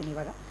ತೋರಿಸ್ಕೊಡ್ತೀನಿ.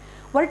 ಇವಾಗ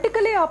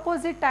ವರ್ಟಿಕಲಿ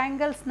ಆಪೋಸಿಟ್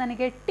ಆ್ಯಂಗಲ್ಸ್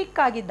ನನಗೆ ಟಿಕ್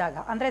ಆಗಿದ್ದಾಗ,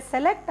 ಅಂದರೆ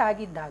ಸೆಲೆಕ್ಟ್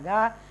ಆಗಿದ್ದಾಗ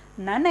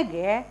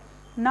ನನಗೆ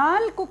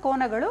 4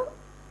 ಕೋನಗಳು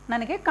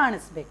ನನಗೆ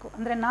ಕಾಣಿಸ್ಬೇಕು.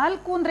 ಅಂದರೆ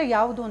 4 ಅಂದರೆ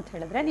ಯಾವುದು ಅಂತ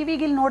ಹೇಳಿದ್ರೆ,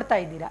 ನೀವೀಗ ಇಲ್ಲಿ ನೋಡ್ತಾ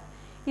ಇದ್ದೀರಾ,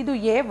 ಇದು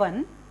A1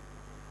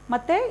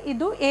 ಮತ್ತು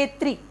ಇದು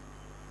A3.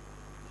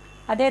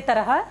 ಅದೇ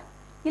ತರಹ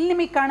ಇಲ್ಲಿ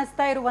ನಿಮಗೆ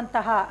ಕಾಣಿಸ್ತಾ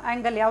ಇರುವಂತಹ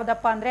ಆ್ಯಂಗಲ್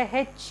ಯಾವುದಪ್ಪ ಅಂದರೆ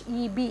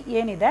HEB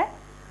ಏನಿದೆ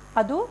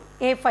ಅದು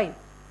A5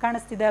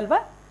 ಕಾಣಿಸ್ತಿದೆ ಅಲ್ವಾ.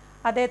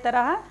 ಅದೇ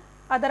ತರಹ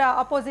ಅದರ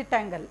ಅಪೋಸಿಟ್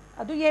ಆ್ಯಂಗಲ್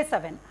ಅದು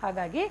A7.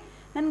 ಹಾಗಾಗಿ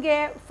ನನಗೆ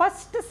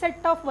first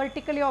set of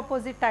vertically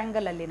opposite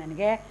ಆ್ಯಂಗಲಲ್ಲಿ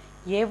ನನಗೆ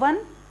A1,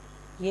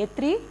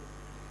 A3,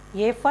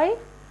 A5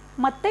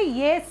 ಮತ್ತು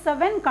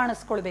A7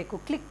 ಕಾಣಿಸ್ಕೊಳ್ಬೇಕು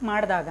ಕ್ಲಿಕ್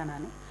ಮಾಡಿದಾಗ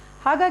ನಾನು.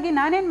 ಹಾಗಾಗಿ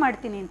ನಾನೇನು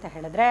ಮಾಡ್ತೀನಿ ಅಂತ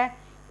ಹೇಳಿದ್ರೆ,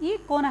 ಈ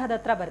ಕೋನದ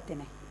ಹತ್ರ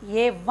ಬರ್ತೀನಿ.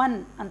 A1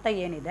 ಅಂತ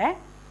ಏನಿದೆ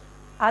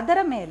ಅದರ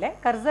ಮೇಲೆ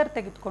ಕರ್ಸರ್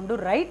ತೆಗೆದುಕೊಂಡು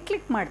ರೈಟ್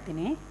ಕ್ಲಿಕ್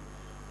ಮಾಡ್ತೀನಿ.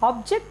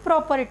 ಆಬ್ಜೆಕ್ಟ್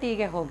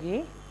ಪ್ರಾಪರ್ಟಿಗೆ ಹೋಗಿ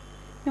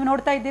ನೀವು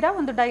ನೋಡ್ತಾ ಇದ್ದೀರಾ,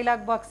 ಒಂದು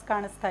ಡೈಲಾಗ್ ಬಾಕ್ಸ್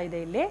ಕಾಣಿಸ್ತಾ ಇದೆ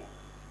ಇಲ್ಲಿ.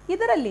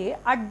 ಇದರಲ್ಲಿ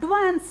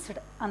ಅಡ್ವಾನ್ಸ್ಡ್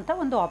ಅಂತ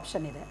ಒಂದು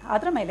ಆಪ್ಷನ್ ಇದೆ,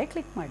 ಅದರ ಮೇಲೆ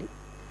ಕ್ಲಿಕ್ ಮಾಡಿ.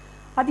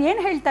 ಅದು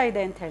ಏನು ಹೇಳ್ತಾ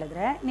ಇದೆ ಅಂತ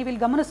ಹೇಳಿದ್ರೆ, ನೀವು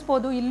ಇಲ್ಲಿ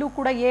ಗಮನಿಸ್ಬೋದು, ಇಲ್ಲೂ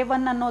ಕೂಡ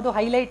A1 ಅನ್ನೋದು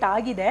ಹೈಲೈಟ್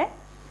ಆಗಿದೆ.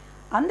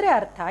 ಅಂದರೆ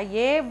ಅರ್ಥ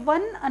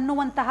A1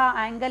 ಅನ್ನುವಂತಹ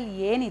ಆ್ಯಂಗಲ್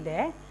ಏನಿದೆ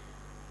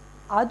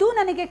ಅದು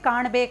ನನಗೆ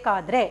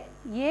ಕಾಣಬೇಕಾದ್ರೆ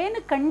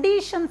ಏನು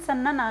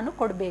ಕಂಡೀಷನ್ಸನ್ನು ನಾನು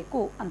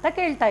ಕೊಡಬೇಕು ಅಂತ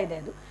ಕೇಳ್ತಾ ಇದೆ.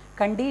 ಅದು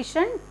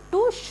ಕಂಡೀಷನ್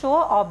ಟು ಶೋ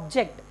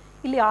ಆಬ್ಜೆಕ್ಟ್.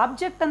 ಇಲ್ಲಿ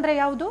ಆಬ್ಜೆಕ್ಟ್ ಅಂದರೆ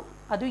ಯಾವುದು?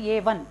 ಅದು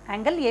A1,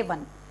 ಆ್ಯಂಗಲ್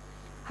A1.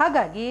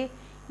 ಹಾಗಾಗಿ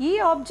ಈ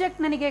ಆಬ್ಜೆಕ್ಟ್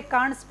ನನಗೆ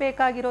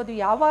ಕಾಣಿಸ್ಬೇಕಾಗಿರೋದು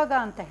ಯಾವಾಗ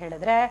ಅಂತ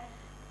ಹೇಳಿದ್ರೆ,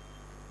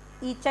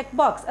 ಈ ಚೆಕ್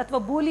ಬಾಕ್ಸ್ ಅಥವಾ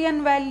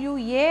ಬೂಲಿಯನ್ ವ್ಯಾಲ್ಯೂ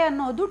A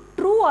ಅನ್ನೋದು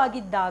ಟ್ರೂ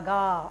ಆಗಿದ್ದಾಗ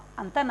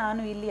ಅಂತ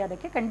ನಾನು ಇಲ್ಲಿ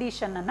ಅದಕ್ಕೆ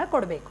ಕಂಡೀಷನನ್ನು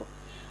ಕೊಡಬೇಕು.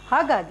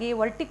 ಹಾಗಾಗಿ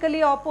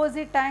ವರ್ಟಿಕಲಿ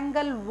ಆಪೋಸಿಟ್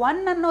ಆ್ಯಂಗಲ್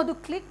 1 ಅನ್ನೋದು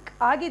ಕ್ಲಿಕ್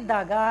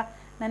ಆಗಿದ್ದಾಗ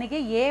ನನಗೆ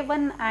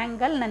A1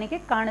 ಆ್ಯಂಗಲ್ ನನಗೆ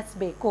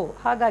ಕಾಣಿಸ್ಬೇಕು.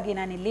 ಹಾಗಾಗಿ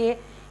ನಾನಿಲ್ಲಿ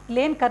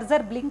ಇಲ್ಲೇನು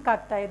ಕರ್ಸರ್ ಬ್ಲಿಂಕ್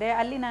ಆಗ್ತಾ ಇದೆ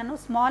ಅಲ್ಲಿ ನಾನು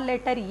ಸ್ಮಾಲ್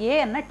ಲೆಟರ್ A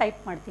ಅನ್ನು ಟೈಪ್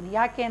ಮಾಡ್ತೀನಿ.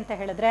 ಯಾಕೆ ಅಂತ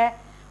ಹೇಳಿದ್ರೆ,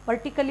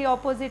 ವರ್ಟಿಕಲಿ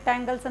ಆಪೋಸಿಟ್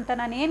ಆ್ಯಂಗಲ್ಸ್ ಅಂತ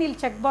ನಾನು ಏನು ಇಲ್ಲಿ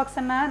ಚೆಕ್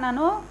ಬಾಕ್ಸನ್ನು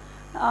ನಾನು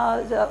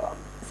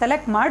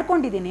ಸೆಲೆಕ್ಟ್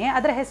ಮಾಡ್ಕೊಂಡಿದ್ದೀನಿ,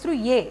 ಅದರ ಹೆಸರು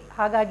A.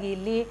 ಹಾಗಾಗಿ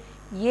ಇಲ್ಲಿ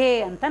A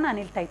ಅಂತ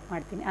ನಾನಿಲ್ಲಿ ಟೈಪ್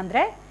ಮಾಡ್ತೀನಿ.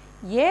 ಅಂದರೆ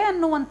A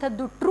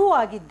ಅನ್ನುವಂಥದ್ದು ಟ್ರೂ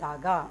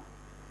ಆಗಿದ್ದಾಗ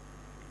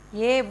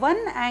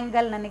A1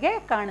 ಆ್ಯಂಗಲ್ ನನಗೆ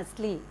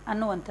ಕಾಣಿಸ್ಲಿ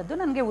ಅನ್ನುವಂಥದ್ದು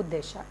ನನಗೆ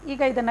ಉದ್ದೇಶ.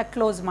 ಈಗ ಇದನ್ನು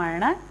ಕ್ಲೋಸ್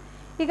ಮಾಡೋಣ.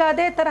 ಈಗ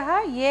ಅದೇ ತರಹ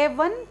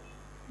A1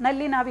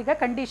 ನಲ್ಲಿ ನಾವೀಗ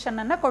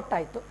ಕಂಡೀಷನನ್ನು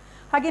ಕೊಟ್ಟಾಯಿತು.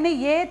 ಹಾಗೆಯೇ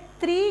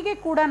A3ಗೆ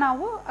ಕೂಡ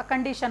ನಾವು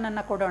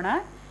ಕಂಡೀಷನನ್ನು ಕೊಡೋಣ.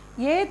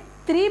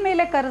 A3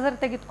 ಮೇಲೆ ಕರ್ಸರ್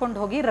ತೆಗೆದುಕೊಂಡು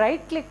ಹೋಗಿ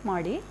ರೈಟ್ ಕ್ಲಿಕ್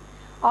ಮಾಡಿ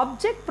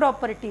ಆಬ್ಜೆಕ್ಟ್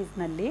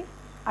ಪ್ರಾಪರ್ಟೀಸ್ನಲ್ಲಿ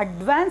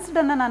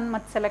ಅಡ್ವಾನ್ಸ್ಡನ್ನು ನಾನು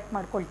ಮತ್ತೆ ಸೆಲೆಕ್ಟ್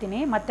ಮಾಡ್ಕೊಳ್ತೀನಿ.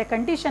 ಮತ್ತು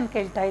ಕಂಡೀಷನ್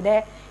ಕೇಳ್ತಾ ಇದೆ,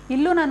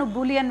 ಇಲ್ಲೂ ನಾನು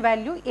ಬೂಲಿಯನ್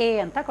ವ್ಯಾಲ್ಯೂ A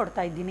ಅಂತ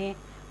ಕೊಡ್ತಾ ಇದ್ದೀನಿ.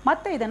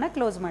 ಮತ್ತು ಇದನ್ನು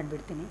ಕ್ಲೋಸ್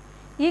ಮಾಡಿಬಿಡ್ತೀನಿ.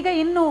 ಈಗ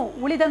ಇನ್ನು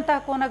ಉಳಿದಂತಹ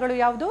ಕೋನಗಳು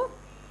ಯಾವುದು?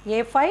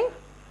 A5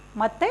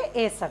 ಮತ್ತು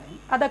A7.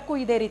 ಅದಕ್ಕೂ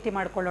ಇದೇ ರೀತಿ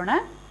ಮಾಡ್ಕೊಳ್ಳೋಣ.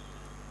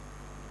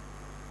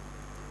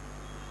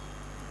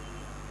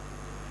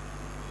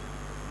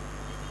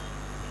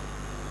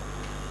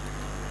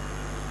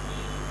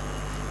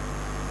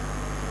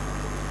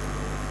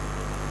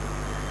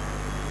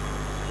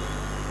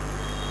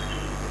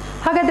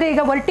 ಹಾಗಾದರೆ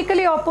ಈಗ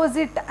ವರ್ಟಿಕಲಿ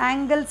ಆಪೋಸಿಟ್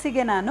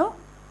ಆ್ಯಂಗಲ್ಸಿಗೆ ನಾನು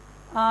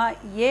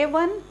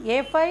A1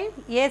 A5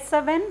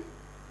 A7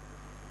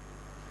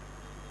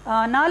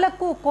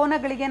 4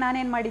 ಕೋನಗಳಿಗೆ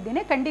ನಾನೇನು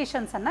ಮಾಡಿದ್ದೀನಿ,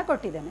 ಕಂಡೀಷನ್ಸನ್ನು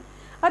ಕೊಟ್ಟಿದ್ದೇನೆ.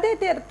 ಅದೇ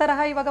ತರಹ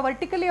ಇವಾಗ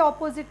ವರ್ಟಿಕಲಿ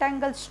ಆಪೋಸಿಟ್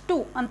ಆ್ಯಂಗಲ್ಸ್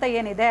 2 ಅಂತ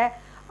ಏನಿದೆ,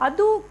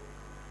 ಅದು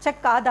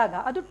ಚೆಕ್ ಆದಾಗ,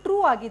 ಅದು ಟ್ರೂ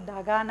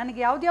ಆಗಿದ್ದಾಗ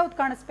ನನಗೆ ಯಾವ್ದು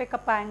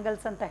ಕಾಣಿಸ್ಬೇಕಪ್ಪ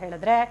ಆ್ಯಂಗಲ್ಸ್ ಅಂತ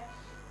ಹೇಳಿದ್ರೆ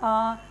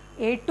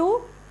A2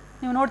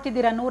 ನೀವು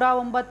ನೋಡ್ತಿದ್ದೀರಾ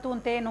 109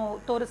 ಅಂತ ಏನು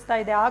ತೋರಿಸ್ತಾ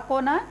ಇದೆ, ಆ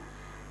ಕೋನ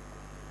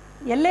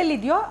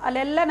ಎಲ್ಲೆಲ್ಲಿದೆಯೋ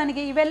ಅಲ್ಲೆಲ್ಲ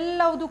ನನಗೆ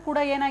ಇವೆಲ್ಲವುದು ಕೂಡ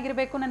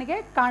ಏನಾಗಿರಬೇಕು, ನನಗೆ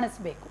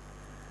ಕಾಣಿಸ್ಬೇಕು.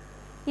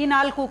 ಈ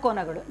 4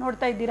 ಕೋನಗಳು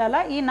ನೋಡ್ತಾ ಇದ್ದೀರಲ್ಲ,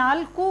 ಈ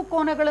 4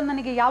 ಕೋನಗಳು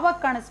ನನಗೆ ಯಾವಾಗ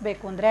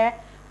ಕಾಣಿಸ್ಬೇಕು ಅಂದರೆ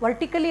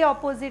ವರ್ಟಿಕಲಿ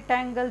ಆಪೋಸಿಟ್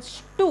ಆ್ಯಂಗಲ್ಸ್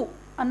 2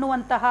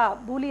 ಅನ್ನುವಂತಹ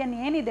ಬೂಲಿಯನ್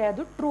ಏನಿದೆ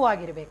ಅದು ಟ್ರೂ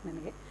ಆಗಿರಬೇಕು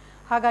ನನಗೆ.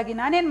 ಹಾಗಾಗಿ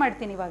ನಾನೇನು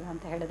ಮಾಡ್ತೀನಿ ಇವಾಗ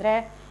ಅಂತ ಹೇಳಿದ್ರೆ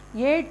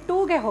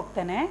A2ಗೆ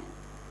ಹೋಗ್ತೇನೆ,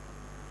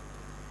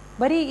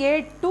 ಬರೀ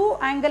A2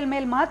 ಆ್ಯಂಗಲ್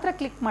ಮೇಲೆ ಮಾತ್ರ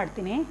ಕ್ಲಿಕ್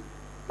ಮಾಡ್ತೀನಿ.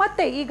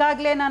 ಮತ್ತು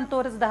ಈಗಾಗಲೇ ನಾನು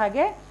ತೋರಿಸಿದ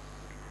ಹಾಗೆ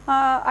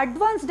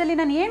ಅಡ್ವಾನ್ಸ್ಡಲ್ಲಿ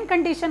ನಾನು ಏನು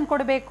ಕಂಡೀಷನ್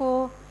ಕೊಡಬೇಕು,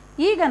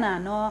 ಈಗ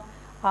ನಾನು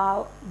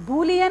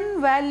ಬೂಲಿಯನ್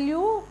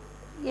ವ್ಯಾಲ್ಯೂ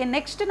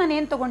ನೆಕ್ಸ್ಟ್ ನಾನು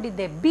ಏನು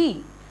ತೊಗೊಂಡಿದ್ದೆ B,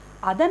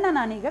 ಅದನ್ನು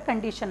ನಾನೀಗ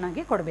ಕಂಡೀಷನ್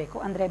ಆಗಿ ಕೊಡಬೇಕು.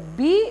 ಅಂದರೆ B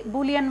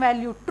ಬೂಲಿಯನ್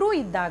ವ್ಯಾಲ್ಯೂ ಟ್ರೂ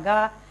ಇದ್ದಾಗ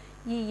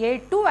ಈ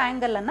A2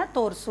 ಆ್ಯಂಗಲನ್ನು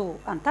ತೋರಿಸು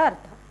ಅಂತ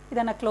ಅರ್ಥ.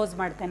 ಇದನ್ನು ಕ್ಲೋಸ್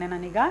ಮಾಡ್ತೇನೆ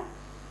ನಾನೀಗ.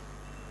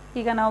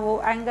 ಈಗ ನಾವು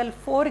ಆ್ಯಂಗಲ್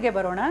 4ಗೆ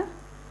ಬರೋಣ,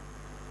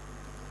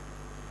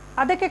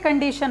 ಅದಕ್ಕೆ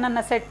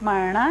ಕಂಡೀಷನನ್ನು ಸೆಟ್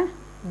ಮಾಡೋಣ.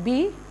 B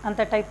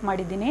ಅಂತ ಟೈಪ್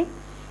ಮಾಡಿದ್ದೀನಿ.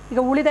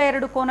 ಈಗ ಉಳಿದ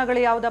 2 ಕೋನಗಳು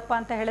ಯಾವುದಪ್ಪ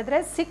ಅಂತ ಹೇಳಿದ್ರೆ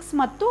 6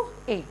 ಮತ್ತು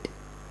 8.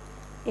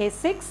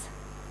 A6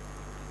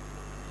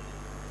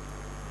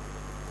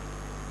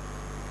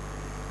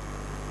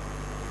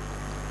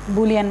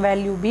 ಬೂಲಿಯನ್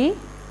ವ್ಯಾಲ್ಯೂ B,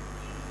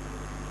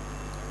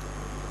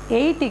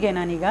 8ಗೆ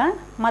ನಾನೀಗ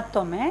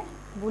ಮತ್ತೊಮ್ಮೆ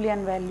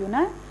ಬೂಲಿಯನ್ ವ್ಯಾಲ್ಯೂನ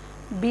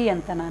B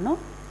ಅಂತ ನಾನು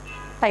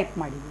ಟೈಪ್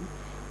ಮಾಡಿದ್ದೀನಿ.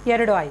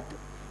 2 ಆಯಿತು.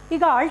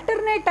 ಈಗ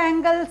ಆಲ್ಟರ್ನೇಟ್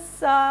ಆ್ಯಂಗಲ್ಸ್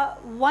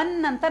 1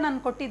 ಅಂತ ನಾನು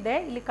ಕೊಟ್ಟಿದ್ದೆ,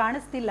 ಇಲ್ಲಿ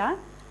ಕಾಣಿಸ್ತಿಲ್ಲ,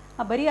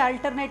 ಬರೀ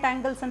ಆಲ್ಟರ್ನೇಟ್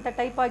ಆ್ಯಂಗಲ್ಸ್ ಅಂತ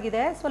ಟೈಪ್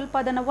ಆಗಿದೆ. ಸ್ವಲ್ಪ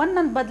ಅದನ್ನು 1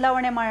 ಅಂತ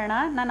ಬದಲಾವಣೆ ಮಾಡೋಣ.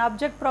 ನಾನು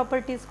ಆಬ್ಜೆಕ್ಟ್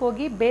ಪ್ರಾಪರ್ಟೀಸ್ಗೆ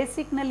ಹೋಗಿ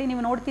ಬೇಸಿಕ್ನಲ್ಲಿ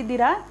ನೀವು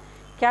ನೋಡ್ತಿದ್ದೀರಾ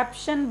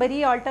ಕ್ಯಾಪ್ಷನ್ ಬರೀ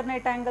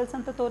ಆಲ್ಟರ್ನೇಟ್ ಆ್ಯಂಗಲ್ಸ್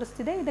ಅಂತ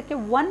ತೋರಿಸ್ತಿದೆ. ಇದಕ್ಕೆ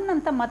 1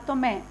 ಅಂತ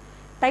ಮತ್ತೊಮ್ಮೆ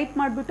ಟೈಪ್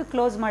ಮಾಡಿಬಿಟ್ಟು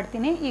ಕ್ಲೋಸ್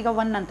ಮಾಡ್ತೀನಿ. ಈಗ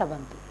 1 ಅಂತ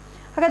ಬಂತು.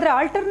 ಹಾಗಾದರೆ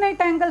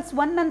ಆಲ್ಟರ್ನೇಟ್ ಆ್ಯಂಗಲ್ಸ್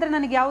 1 ಅಂದರೆ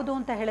ನನಗೆ ಯಾವುದು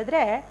ಅಂತ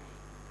ಹೇಳಿದ್ರೆ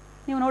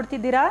ನೀವು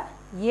ನೋಡ್ತಿದ್ದೀರಾ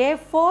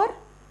A4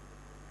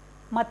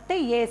 ಮತ್ತು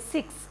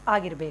A6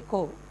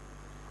 ಆಗಿರಬೇಕು.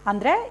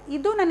 ಅಂದರೆ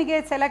ಇದು ನನಗೆ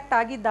ಸೆಲೆಕ್ಟ್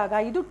ಆಗಿದ್ದಾಗ,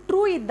 ಇದು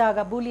ಟ್ರೂ ಇದ್ದಾಗ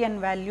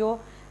ಬೂಲಿಯನ್ ವ್ಯಾಲ್ಯೂ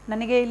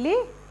ನನಗೆ ಇಲ್ಲಿ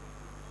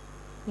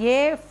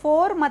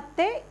A4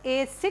 ಮತ್ತು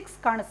A6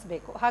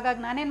 ಕಾಣಿಸ್ಬೇಕು. ಹಾಗಾಗಿ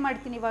ನಾನೇನು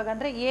ಮಾಡ್ತೀನಿ ಇವಾಗ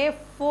ಅಂದರೆ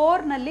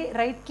A4ನಲ್ಲಿ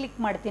ರೈಟ್ ಕ್ಲಿಕ್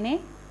ಮಾಡ್ತೀನಿ,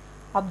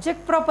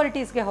 ಆಬ್ಜೆಕ್ಟ್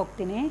ಪ್ರಾಪರ್ಟೀಸ್ಗೆ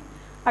ಹೋಗ್ತೀನಿ,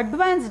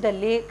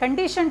 ಅಡ್ವಾನ್ಸ್ಡಲ್ಲಿ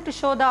condition to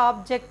show the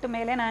object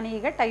ಮೇಲೆ ನಾನು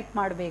ಈಗ ಟೈಪ್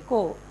ಮಾಡಬೇಕು.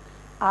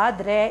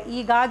 ಆದರೆ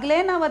ಈಗಾಗಲೇ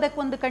ನಾವು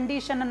ಅದಕ್ಕೊಂದು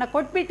ಕಂಡೀಷನನ್ನು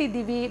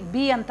ಕೊಟ್ಬಿಟ್ಟಿದ್ದೀವಿ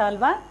B ಅಂತ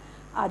ಅಲ್ವಾ.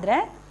 ಆದರೆ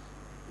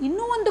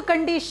ಇನ್ನೂ ಒಂದು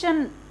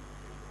ಕಂಡೀಷನ್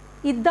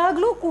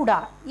ಇದ್ದಾಗಲೂ ಕೂಡ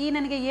ಈ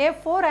ನನಗೆ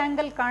A4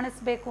 ಆ್ಯಂಗಲ್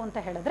ಕಾಣಿಸ್ಬೇಕು ಅಂತ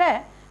ಹೇಳಿದ್ರೆ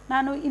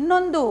ನಾನು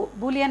ಇನ್ನೊಂದು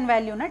ಬೂಲಿಯನ್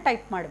ವ್ಯಾಲ್ಯೂನ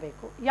ಟೈಪ್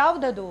ಮಾಡಬೇಕು.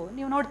 ಯಾವುದದು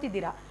ನೀವು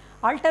ನೋಡ್ತಿದ್ದೀರಾ,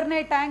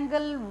 ಆಲ್ಟರ್ನೇಟ್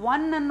ಆ್ಯಂಗಲ್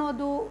 1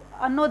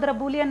 ಅನ್ನೋದರ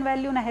ಬೂಲಿಯನ್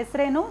ವ್ಯಾಲ್ಯೂನ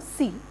ಹೆಸರೇನು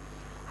C.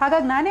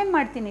 ಹಾಗಾಗಿ ನಾನೇನು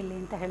ಮಾಡ್ತೀನಿ ಇಲ್ಲಿ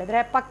ಅಂತ ಹೇಳಿದ್ರೆ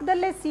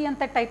ಪಕ್ಕದಲ್ಲೇ C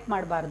ಅಂತ ಟೈಪ್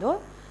ಮಾಡಬಾರ್ದು.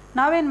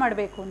 ನಾವೇನು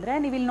ಮಾಡಬೇಕು ಅಂದರೆ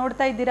ನೀವು ಇಲ್ಲಿ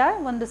ನೋಡ್ತಾ ಇದ್ದೀರಾ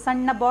ಒಂದು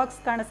ಸಣ್ಣ ಬಾಕ್ಸ್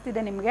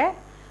ಕಾಣಿಸ್ತಿದೆ ನಿಮಗೆ,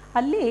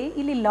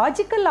 ಇಲ್ಲಿ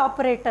ಲಾಜಿಕಲ್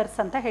ಆಪರೇಟರ್ಸ್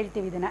ಅಂತ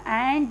ಹೇಳ್ತೀವಿ, ಇದನ್ನು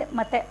ಆ್ಯಂಡ್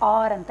ಮತ್ತು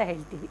ಆರ್ ಅಂತ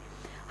ಹೇಳ್ತೀವಿ.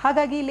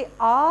 ಹಾಗಾಗಿ ಇಲ್ಲಿ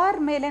ಆರ್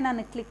ಮೇಲೆ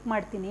ನಾನು ಕ್ಲಿಕ್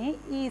ಮಾಡ್ತೀನಿ.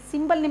 ಈ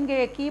ಸಿಂಬಲ್ ನಿಮಗೆ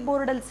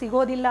ಕೀಬೋರ್ಡಲ್ಲಿ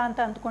ಸಿಗೋದಿಲ್ಲ ಅಂತ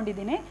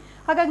ಅಂದ್ಕೊಂಡಿದ್ದೀನಿ.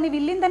 ಹಾಗಾಗಿ ನೀವು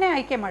ಇಲ್ಲಿಂದನೇ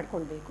ಆಯ್ಕೆ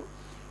ಮಾಡ್ಕೊಳ್ಬೇಕು.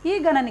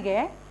 ಈಗ ನನಗೆ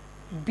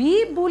B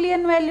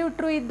ಬೂಲಿಯನ್ ವ್ಯಾಲ್ಯೂ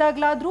ಟ್ರೂ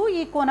ಇದ್ದಾಗಲಾದರೂ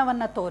ಈ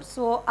ಕೋನವನ್ನು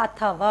ತೋರಿಸು,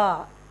 ಅಥವಾ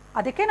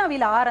ಅದಕ್ಕೆ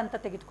ನಾವಿಲ್ಲಿ ಆರ್ ಅಂತ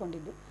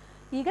ತೆಗೆದುಕೊಂಡಿದ್ದು.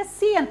 ಈಗ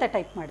C ಅಂತ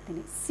ಟೈಪ್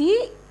ಮಾಡ್ತೀನಿ. C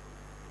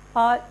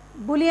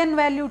ಬೂಲಿಯನ್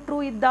ವ್ಯಾಲ್ಯೂ ಟ್ರೂ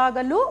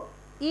ಇದ್ದಾಗಲೂ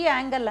ಈ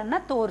ಆ್ಯಂಗಲನ್ನು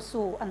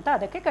ತೋರಿಸು ಅಂತ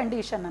ಅದಕ್ಕೆ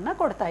ಕಂಡೀಷನನ್ನು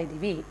ಕೊಡ್ತಾ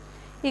ಇದ್ದೀವಿ.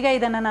 ಈಗ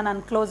ಇದನ್ನು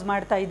ನಾನು ಕ್ಲೋಸ್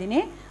ಮಾಡ್ತಾ ಇದ್ದೀನಿ.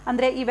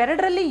 ಅಂದರೆ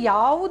ಇವೆರಡರಲ್ಲಿ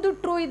ಯಾವುದು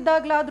ಟ್ರೂ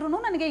ಇದ್ದಾಗಲಾದ್ರೂ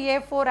ನನಗೆ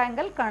A4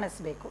 ಆ್ಯಂಗಲ್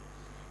ಕಾಣಿಸ್ಬೇಕು.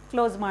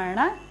 ಕ್ಲೋಸ್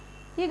ಮಾಡೋಣ.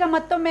 ಈಗ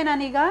ಮತ್ತೊಮ್ಮೆ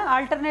ನಾನೀಗ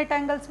ಆಲ್ಟರ್ನೇಟ್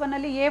ಆ್ಯಂಗಲ್ಸ್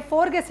 1ನಲ್ಲಿ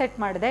A4ಗೆ ಸೆಟ್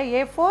ಮಾಡಿದೆ.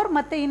 A4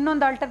 ಮತ್ತು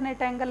ಇನ್ನೊಂದು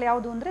ಆಲ್ಟರ್ನೇಟ್ ಆ್ಯಂಗಲ್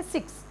ಯಾವುದು ಅಂದರೆ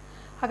 6.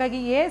 ಹಾಗಾಗಿ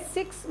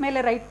A6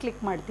 ಮೇಲೆ ರೈಟ್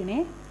ಕ್ಲಿಕ್ ಮಾಡ್ತೀನಿ,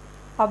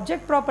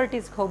 ಆಬ್ಜೆಕ್ಟ್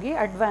ಪ್ರಾಪರ್ಟೀಸ್ಗೆ ಹೋಗಿ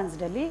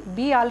ಅಡ್ವಾನ್ಸ್ಡಲ್ಲಿ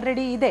B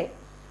ಆಲ್ರೆಡಿ ಇದೆ,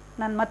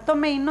 ನಾನು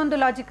ಮತ್ತೊಮ್ಮೆ ಇನ್ನೊಂದು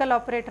ಲಾಜಿಕಲ್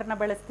ಆಪರೇಟರ್ನ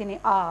ಬಳಸ್ತೀನಿ,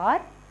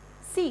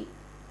 RC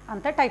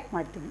ಅಂತ ಟೈಪ್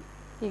ಮಾಡ್ತೀನಿ.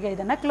 ಈಗ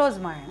ಇದನ್ನು ಕ್ಲೋಸ್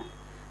ಮಾಡೋಣ.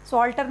 ಸೊ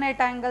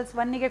ಆಲ್ಟರ್ನೇಟ್ ಆ್ಯಂಗಲ್ಸ್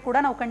 1ಗೆ ಕೂಡ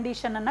ನಾವು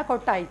ಕಂಡೀಷನನ್ನು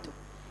ಕೊಟ್ಟಾಯಿತು.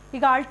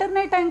 ಈಗ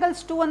ಆಲ್ಟರ್ನೇಟ್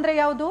ಆ್ಯಂಗಲ್ಸ್ 2 ಅಂದರೆ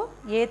ಯಾವುದು,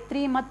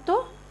 A3 ಮತ್ತು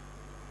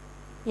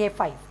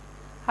A5.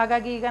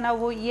 ಹಾಗಾಗಿ ಈಗ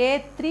ನಾವು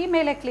A3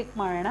 ಮೇಲೆ ಕ್ಲಿಕ್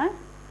ಮಾಡೋಣ,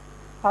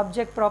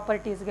 ಆಬ್ಜೆಕ್ಟ್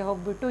ಪ್ರಾಪರ್ಟೀಸ್ಗೆ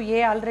ಹೋಗ್ಬಿಟ್ಟು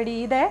A ಆಲ್ರೆಡಿ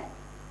ಇದೆ,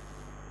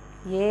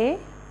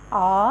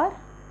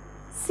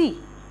 ARC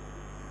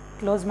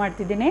ಕ್ಲೋಸ್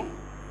ಮಾಡ್ತಿದ್ದೀನಿ.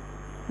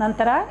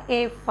 ನಂತರ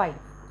A5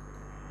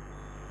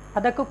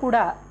 ಅದಕ್ಕೂ ಕೂಡ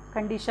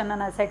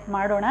ಕಂಡೀಷನನ್ನು ಸೆಟ್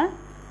ಮಾಡೋಣ.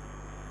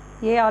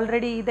 A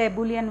ಆಲ್ರೆಡಿ ಇದೆ,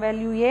 Boolean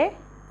value A,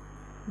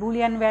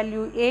 Boolean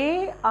value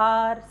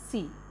ARC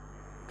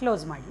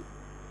close ಮಾಡಿ.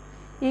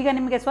 ಈಗ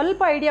ನಿಮಗೆ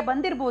ಸ್ವಲ್ಪ ಐಡಿಯಾ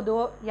ಬಂದಿರ್ಬೋದು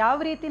ಯಾವ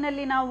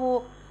ರೀತಿಯಲ್ಲಿ ನಾವು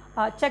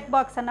ಚೆಕ್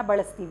ಬಾಕ್ಸನ್ನು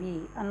ಬಳಸ್ತೀವಿ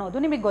ಅನ್ನೋದು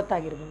ನಿಮಗೆ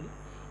ಗೊತ್ತಾಗಿರ್ಬೋದು.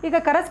 ಈಗ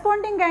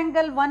ಕರೆಸ್ಪಾಂಡಿಂಗ್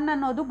ಆ್ಯಂಗಲ್ 1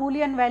 ಅನ್ನೋದು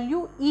ಬೂಲಿಯನ್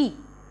ವ್ಯಾಲ್ಯೂ E.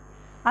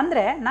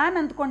 ಅಂದರೆ ನಾನು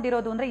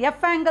ಅಂದ್ಕೊಂಡಿರೋದು ಅಂದರೆ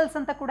F ಆ್ಯಂಗಲ್ಸ್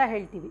ಅಂತ ಕೂಡ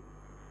ಹೇಳ್ತೀವಿ.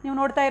 ನೀವು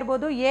ನೋಡ್ತಾ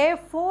ಇರ್ಬೋದು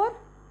A4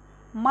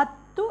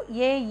 ಮತ್ತು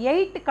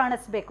A8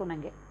 ಕಾಣಿಸ್ಬೇಕು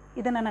ನನಗೆ,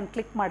 ಇದನ್ನು ನಾನು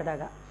ಕ್ಲಿಕ್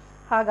ಮಾಡಿದಾಗ.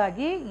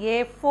 ಹಾಗಾಗಿ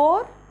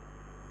A4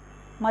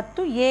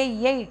 ಮತ್ತು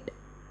A8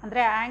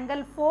 ಅಂದರೆ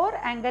ಆ್ಯಂಗಲ್ 4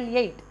 ಆ್ಯಂಗಲ್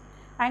 8.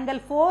 ಆ್ಯಂಗಲ್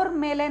 4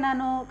 ಮೇಲೆ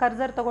ನಾನು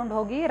ಕರ್ಸರ್ ತೊಗೊಂಡು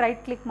ಹೋಗಿ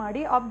ರೈಟ್ ಕ್ಲಿಕ್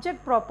ಮಾಡಿ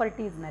ಆಬ್ಜೆಕ್ಟ್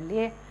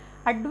ಪ್ರಾಪರ್ಟೀಸ್ನಲ್ಲಿ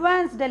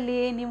ಅಡ್ವಾನ್ಸ್ಡಲ್ಲಿ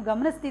ನೀವು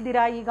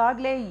ಗಮನಿಸ್ತಿದ್ದೀರಾ,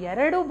 ಈಗಾಗಲೇ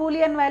 2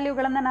 ಬೂಲಿಯನ್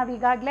ವ್ಯಾಲ್ಯೂಗಳನ್ನು ನಾವು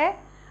ಈಗಾಗಲೇ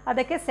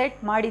ಅದಕ್ಕೆ ಸೆಟ್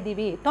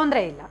ಮಾಡಿದ್ದೀವಿ,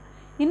 ತೊಂದರೆ ಇಲ್ಲ.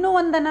 ಇನ್ನೂ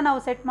ಒಂದನ್ನು ನಾವು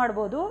ಸೆಟ್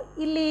ಮಾಡ್ಬೋದು.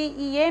 ಇಲ್ಲಿ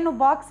ಈ ಏನು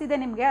ಬಾಕ್ಸ್ ಇದೆ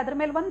ನಿಮಗೆ ಅದ್ರ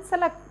ಮೇಲೆ ಒಂದು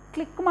ಸಲ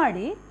ಕ್ಲಿಕ್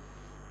ಮಾಡಿ,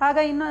 ಆಗ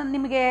ಇನ್ನು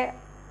ನಿಮಗೆ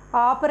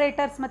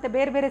ಆಪರೇಟರ್ಸ್ ಮತ್ತು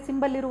ಬೇರೆ ಬೇರೆ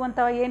ಸಿಂಬಲ್ ಇರುವಂಥ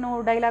ಏನು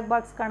ಡೈಲಾಗ್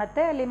ಬಾಕ್ಸ್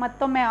ಕಾಣುತ್ತೆ, ಅಲ್ಲಿ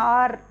ಮತ್ತೊಮ್ಮೆ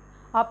ಆರ್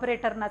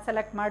ಆಪರೇಟರ್ನ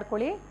ಸೆಲೆಕ್ಟ್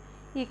ಮಾಡ್ಕೊಳ್ಳಿ.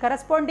 ಈ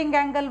ಕರೆಸ್ಪಾಂಡಿಂಗ್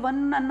ಆ್ಯಂಗಲ್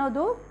 1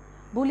 ಅನ್ನೋದು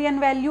ಬೂಲಿಯನ್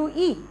ವ್ಯಾಲ್ಯೂ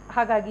ಇ.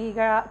 ಹಾಗಾಗಿ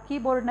ಈಗ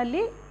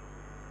ಕೀಬೋರ್ಡ್ನಲ್ಲಿ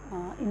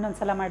ಇನ್ನೊಂದು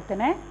ಸಲ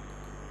ಮಾಡ್ತೇನೆ.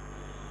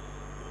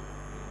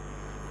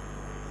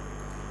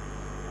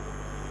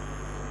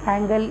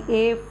 ಆ್ಯಂಗಲ್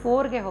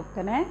A4ಗೆ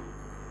ಹೋಗ್ತೇನೆ.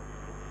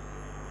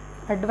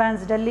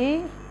 ಅಡ್ವಾನ್ಸ್ಡಲ್ಲಿ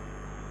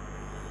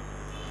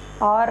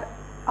ಆರ್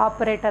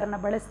ಆಪರೇಟರ್ನ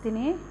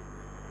ಬಳಸ್ತೀನಿ.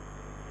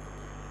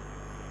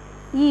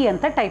 ಇ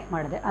ಅಂತ ಟೈಪ್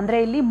ಮಾಡಿದೆ. ಅಂದರೆ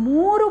ಇಲ್ಲಿ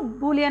 3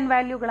 ಬೂಲಿಯನ್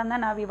ವ್ಯಾಲ್ಯೂಗಳನ್ನು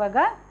ನಾವಿವಾಗ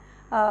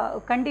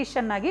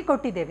ಕಂಡೀಷನ್ನಾಗಿ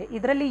ಕೊಟ್ಟಿದ್ದೇವೆ.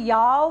 ಇದರಲ್ಲಿ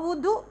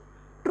ಯಾವುದು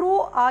ಟ್ರೂ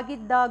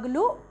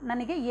ಆಗಿದ್ದಾಗಲೂ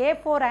ನನಗೆ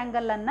A4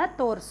 ಆ್ಯಂಗಲನ್ನು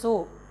ತೋರಿಸು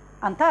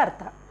ಅಂತ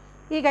ಅರ್ಥ.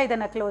 ಈಗ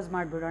ಇದನ್ನು ಕ್ಲೋಸ್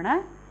ಮಾಡಿಬಿಡೋಣ.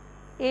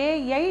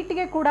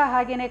 A8ಗೆ ಕೂಡ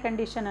ಹಾಗೇ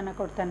ಕಂಡೀಷನನ್ನು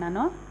ಕೊಡ್ತೇನೆ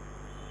ನಾನು.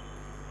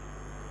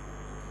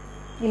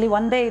 ಇಲ್ಲಿ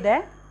ಒಂದೇ ಇದೆ,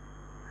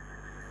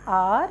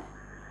 ಆರ್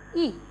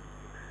ಇ.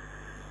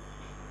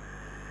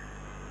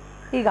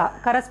 ಈಗ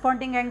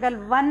ಕರೆಸ್ಪಾಂಡಿಂಗ್ ಆ್ಯಂಗಲ್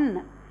 1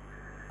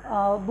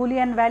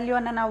 ಬೂಲಿಯನ್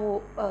ವ್ಯಾಲ್ಯೂವನ್ನು ನಾವು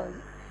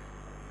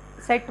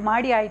ಸೆಟ್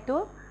ಮಾಡಿ ಆಯಿತು.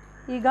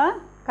 ಈಗ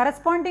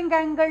ಕರೆಸ್ಪಾಂಡಿಂಗ್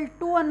ಆ್ಯಂಗಲ್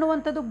 2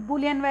 ಅನ್ನುವಂಥದ್ದು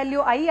ಬೂಲಿಯನ್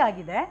ವ್ಯಾಲ್ಯೂ ಐ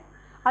ಆಗಿದೆ.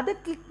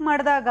 ಅದಕ್ಕೆ ಕ್ಲಿಕ್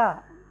ಮಾಡಿದಾಗ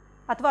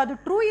ಅಥವಾ ಅದು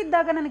ಟ್ರೂ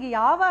ಇದ್ದಾಗ ನನಗೆ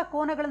ಯಾವ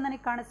ಕೋನಗಳು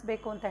ನನಗೆ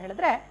ಕಾಣಿಸ್ಬೇಕು ಅಂತ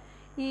ಹೇಳಿದ್ರೆ,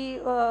 ಈ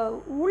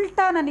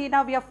ಉಲ್ಟಾ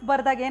ನಾವು ಎಫ್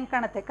ಬರೆದಾಗ ಏನು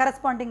ಕಾಣುತ್ತೆ,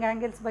 ಕರೆಸ್ಪಾಂಡಿಂಗ್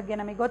ಆ್ಯಂಗಲ್ಸ್ ಬಗ್ಗೆ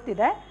ನಮಗೆ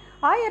ಗೊತ್ತಿದೆ.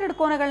 ಆ 2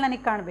 ಕೋನಗಳು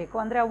ನನಗೆ ಕಾಣಬೇಕು.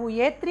 ಅಂದರೆ ಅವು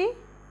A3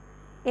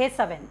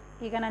 A7.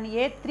 ಈಗ ನಾನು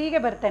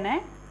A3ಗೆ ಬರ್ತೇನೆ.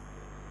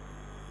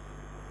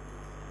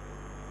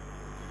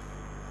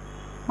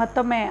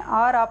 ಮತ್ತೊಮ್ಮೆ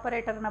ಆರ್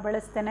ಆಪರೇಟರ್ನ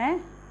ಬಳಸ್ತೇನೆ.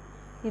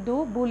 ಇದು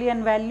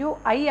ಬೂಲಿಯನ್ ವ್ಯಾಲ್ಯೂ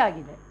ಐ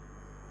ಆಗಿದೆ.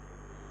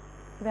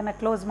 ಇದನ್ನು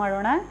ಕ್ಲೋಸ್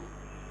ಮಾಡೋಣ.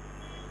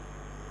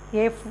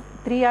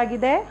 A3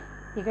 ಆಗಿದೆ.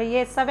 ಈಗ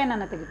A7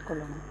 ಅನ್ನು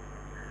ತೆಗೆದುಕೊಳ್ಳೋಣ.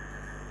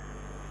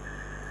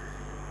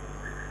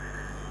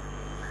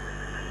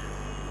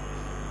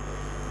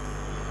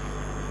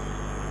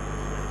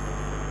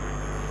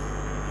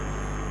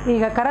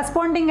 ಈಗ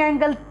ಕರೆಸ್ಪಾಂಡಿಂಗ್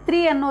ಆ್ಯಂಗಲ್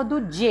 3 ಅನ್ನೋದು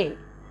ಜೆ.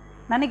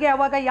 ನನಗೆ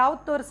ಅವಾಗ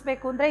ಯಾವ್ದು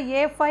ತೋರಿಸ್ಬೇಕು ಅಂದರೆ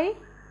A5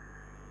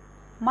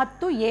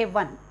 ಮತ್ತು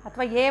A1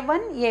 ಅಥವಾ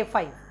A1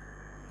 A5.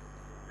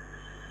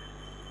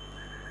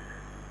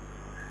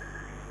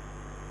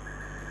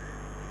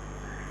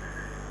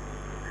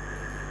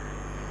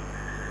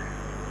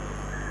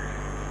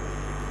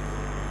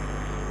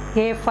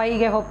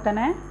 A5ಗೆ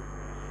ಹೋಗ್ತಾನೆ.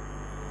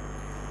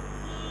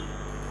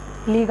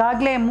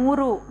 ಈಗಾಗಲೇ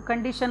 3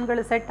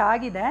 ಕಂಡೀಷನ್ಗಳು ಸೆಟ್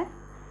ಆಗಿದೆ.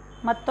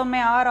 ಮತ್ತೊಮ್ಮೆ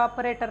ಆರ್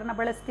ಆಪರೇಟರ್ನ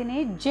ಬಳಸ್ತೀನಿ.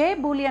 ಜೆ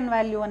ಬೂಲಿಯನ್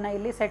ವ್ಯಾಲ್ಯೂವನ್ನು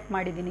ಇಲ್ಲಿ ಸೆಟ್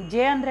ಮಾಡಿದ್ದೀನಿ.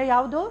 ಜೆ ಅಂದರೆ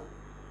ಯಾವುದು?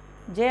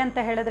 ಜೆ ಅಂತ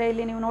ಹೇಳಿದ್ರೆ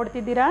ಇಲ್ಲಿ ನೀವು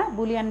ನೋಡ್ತಿದ್ದೀರಾ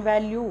ಬೂಲಿಯನ್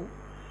ವ್ಯಾಲ್ಯೂ.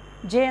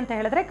 ಜೆ ಅಂತ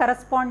ಹೇಳಿದ್ರೆ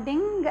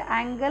ಕರೆಸ್ಪಾಂಡಿಂಗ್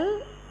ಆ್ಯಂಗಲ್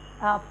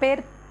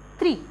ಪೇರ್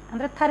 3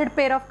 ಅಂದರೆ third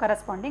pair of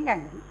corresponding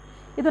angle.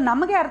 ಇದು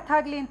ನಮಗೆ ಅರ್ಥ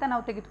ಆಗಲಿ ಅಂತ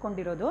ನಾವು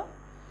ತೆಗೆದುಕೊಂಡಿರೋದು.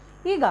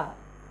 ಈಗ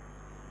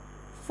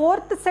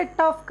 4th set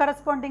of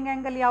corresponding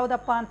angle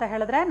ಯಾವುದಪ್ಪ ಅಂತ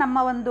ಹೇಳಿದ್ರೆ ನಮ್ಮ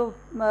ಒಂದು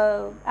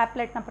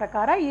ಆ್ಯಪ್ಲೆಟ್ನ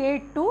ಪ್ರಕಾರ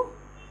A2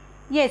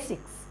 A6.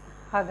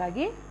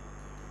 ಹಾಗಾಗಿ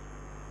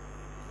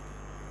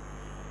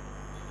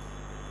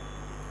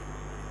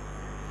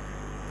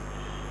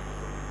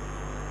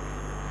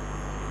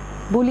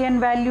Boolean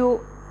value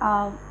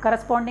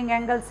corresponding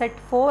angle set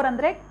 4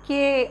 ಅಂದರೆ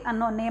ಕೆ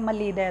ಅನ್ನೋ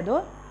ನೇಮಲ್ಲಿ ಇದೆ ಅದು.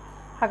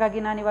 ಹಾಗಾಗಿ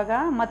ನಾನಿವಾಗ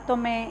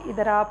ಮತ್ತೊಮ್ಮೆ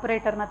ಇದರ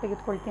ಆಪರೇಟರ್ನ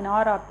ತೆಗೆದುಕೊಳ್ತೀನಿ.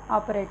 ಆರ್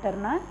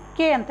ಆಪರೇಟರ್ನ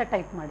ಕೆ ಅಂತ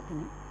ಟೈಪ್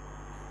ಮಾಡ್ತೀನಿ.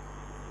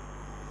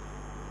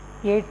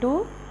 A2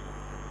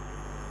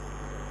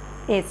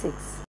 A6.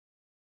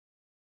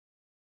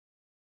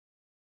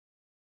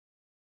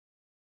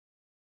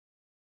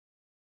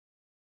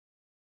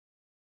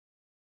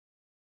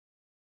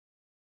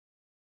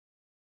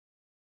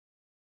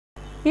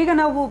 ಈಗ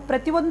ನಾವು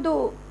ಪ್ರತಿಯೊಂದು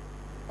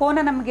ಕೋನ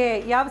ನಮಗೆ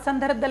ಯಾವ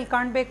ಸಂದರ್ಭದಲ್ಲಿ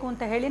ಕಾಣಬೇಕು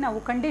ಅಂತ ಹೇಳಿ ನಾವು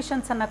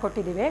ಕಂಡೀಷನ್ಸನ್ನು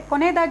ಕೊಟ್ಟಿದ್ದೀವಿ.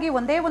 ಕೊನೆಯದಾಗಿ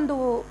ಒಂದೇ ಒಂದು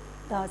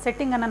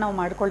ಸೆಟ್ಟಿಂಗನ್ನು ನಾವು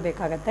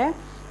ಮಾಡ್ಕೊಳ್ಬೇಕಾಗತ್ತೆ.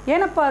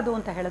 ಏನಪ್ಪ ಅದು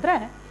ಅಂತ ಹೇಳಿದ್ರೆ,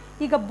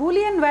 ಈಗ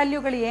ಬೂಲಿಯನ್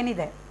ವ್ಯಾಲ್ಯೂಗಳು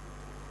ಏನಿದೆ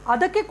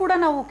ಅದಕ್ಕೆ ಕೂಡ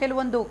ನಾವು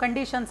ಕೆಲವೊಂದು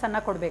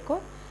ಕಂಡೀಷನ್ಸನ್ನು ಕೊಡಬೇಕು.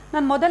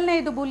 ನಾನು ಮೊದಲನೇ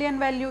ಇದು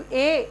ಬೂಲಿಯನ್ ವ್ಯಾಲ್ಯೂ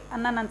ಎ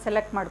ಅನ್ನು ನಾನು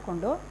ಸೆಲೆಕ್ಟ್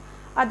ಮಾಡಿಕೊಂಡು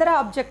ಅದರ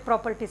ಆಬ್ಜೆಕ್ಟ್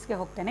ಪ್ರಾಪರ್ಟೀಸ್ಗೆ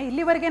ಹೋಗ್ತೇನೆ.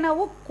 ಇಲ್ಲಿವರೆಗೆ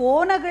ನಾವು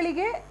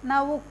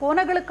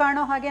ಕೋನಗಳು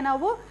ಕಾಣೋ ಹಾಗೆ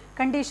ನಾವು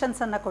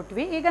ಕಂಡೀಷನ್ಸನ್ನು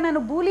ಕೊಟ್ವಿ. ಈಗ ನಾನು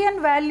ಬೂಲಿಯನ್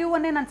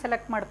ವ್ಯಾಲ್ಯೂವನ್ನೇ ನಾನು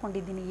ಸೆಲೆಕ್ಟ್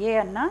ಮಾಡ್ಕೊಂಡಿದ್ದೀನಿ ಎ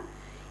ಅನ್ನು.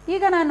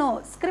 ಈಗ ನಾನು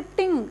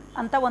ಸ್ಕ್ರಿಪ್ಟಿಂಗ್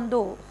ಅಂತ ಒಂದು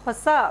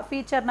ಹೊಸ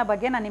ಫೀಚರ್ನ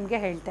ಬಗ್ಗೆ ನಾನು ನಿಮಗೆ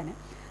ಹೇಳ್ತೇನೆ.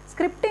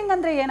 ಸ್ಕ್ರಿಪ್ಟಿಂಗ್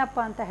ಅಂದರೆ ಏನಪ್ಪ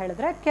ಅಂತ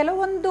ಹೇಳಿದ್ರೆ,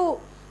 ಕೆಲವೊಂದು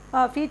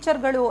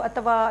ಫೀಚರ್ಗಳು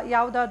ಅಥವಾ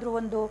ಯಾವುದಾದ್ರೂ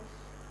ಒಂದು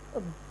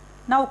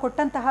ನಾವು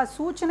ಕೊಟ್ಟಂತಹ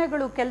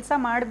ಸೂಚನೆಗಳು ಕೆಲಸ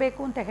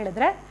ಮಾಡಬೇಕು ಅಂತ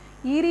ಹೇಳಿದ್ರೆ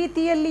ಈ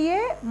ರೀತಿಯಲ್ಲಿಯೇ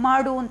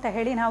ಮಾಡು ಅಂತ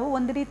ಹೇಳಿ ನಾವು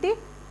ಒಂದು ರೀತಿ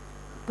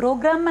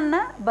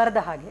ಪ್ರೋಗ್ರಾಮನ್ನು ಬರೆದ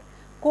ಹಾಗೆ.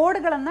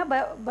 ಕೋಡ್ಗಳನ್ನು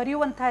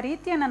ಬರೆಯುವಂಥ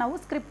ರೀತಿಯನ್ನು ನಾವು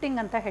ಸ್ಕ್ರಿಪ್ಟಿಂಗ್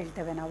ಅಂತ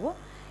ಹೇಳ್ತೇವೆ ನಾವು.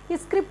 ಈ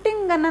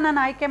ಸ್ಕ್ರಿಪ್ಟಿಂಗನ್ನು ನಾನು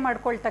ಆಯ್ಕೆ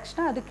ಮಾಡ್ಕೊಳ್ಳ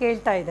ತಕ್ಷಣ ಅದು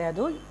ಕೇಳ್ತಾ ಇದೆ,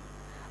 ಅದು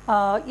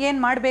ಏನು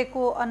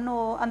ಮಾಡಬೇಕು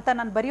ಅಂತ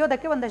ನಾನು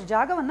ಬರೆಯೋದಕ್ಕೆ ಒಂದಷ್ಟು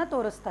ಜಾಗವನ್ನು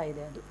ತೋರಿಸ್ತಾ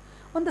ಇದೆ. ಅದು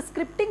ಒಂದು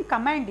ಸ್ಕ್ರಿಪ್ಟಿಂಗ್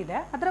ಕಮ್ಯಾಂಡ್ ಇದೆ,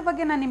 ಅದರ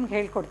ಬಗ್ಗೆ ನಾನು ನಿಮ್ಗೆ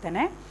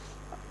ಹೇಳ್ಕೊಡ್ತೇನೆ.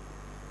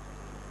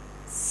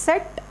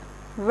 ಸೆಟ್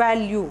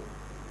ವ್ಯಾಲ್ಯೂ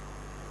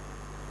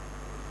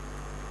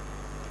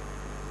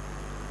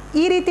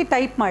ಈ ರೀತಿ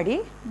ಟೈಪ್ ಮಾಡಿ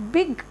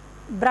ಬಿಗ್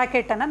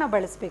ಬ್ರ್ಯಾಕೆಟನ್ನು ನಾವು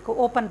ಬಳಸಬೇಕು,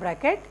 ಓಪನ್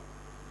ಬ್ರ್ಯಾಕೆಟ್.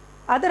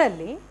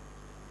 ಅದರಲ್ಲಿ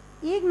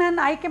ಈಗ ನಾನು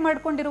ಆಯ್ಕೆ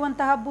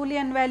ಮಾಡ್ಕೊಂಡಿರುವಂತಹ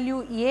ಬೂಲಿಯನ್ ವ್ಯಾಲ್ಯೂ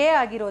ಎ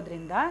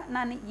ಆಗಿರೋದ್ರಿಂದ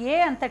ನಾನು ಎ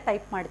ಅಂತ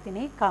ಟೈಪ್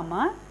ಮಾಡ್ತೀನಿ, ಕಾಮ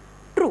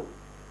ಟ್ರೂ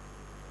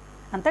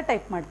ಅಂತ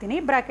ಟೈಪ್ ಮಾಡ್ತೀನಿ,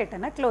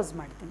 ಬ್ರ್ಯಾಕೆಟನ್ನು ಕ್ಲೋಸ್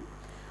ಮಾಡ್ತೀನಿ.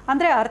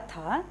 ಅಂದರೆ ಅರ್ಥ,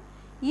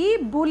 ಈ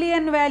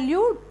ಬೂಲಿಯನ್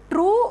ವ್ಯಾಲ್ಯೂ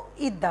ಟ್ರೂ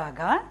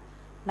ಇದ್ದಾಗ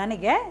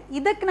ನನಗೆ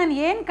ಇದಕ್ಕೆ ನಾನು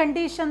ಏನು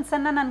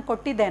ಕಂಡೀಷನ್ಸನ್ನು ನಾನು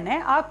ಕೊಟ್ಟಿದ್ದೇನೆ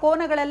ಆ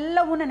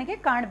ಕೋನಗಳೆಲ್ಲವೂ ನನಗೆ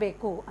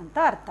ಕಾಣಬೇಕು ಅಂತ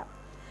ಅರ್ಥ.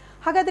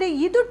 ಹಾಗಾದರೆ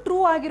ಇದು ಟ್ರೂ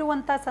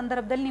ಆಗಿರುವಂಥ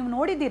ಸಂದರ್ಭದಲ್ಲಿ ನೀವು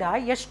ನೋಡಿದ್ದೀರಾ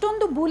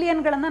ಎಷ್ಟೊಂದು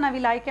ಬೂಲಿಯನ್ಗಳನ್ನು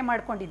ನಾವಿಲ್ಲಿ ಆಯ್ಕೆ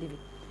ಮಾಡ್ಕೊಂಡಿದ್ದೀವಿ.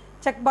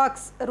 ಚೆಕ್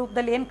ಬಾಕ್ಸ್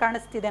ರೂಪದಲ್ಲಿ ಏನು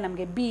ಕಾಣಿಸ್ತಿದೆ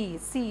ನಮಗೆ, B,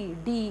 C,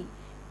 D,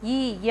 E,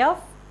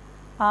 F,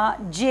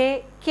 J,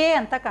 K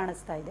ಅಂತ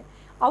ಕಾಣಿಸ್ತಾ ಇದೆ.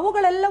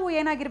 ಅವುಗಳೆಲ್ಲವೂ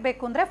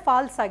ಏನಾಗಿರಬೇಕು ಅಂದರೆ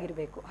ಫಾಲ್ಸ್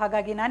ಆಗಿರಬೇಕು.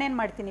 ಹಾಗಾಗಿ ನಾನೇನು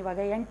ಮಾಡ್ತೀನಿ, ಇವಾಗ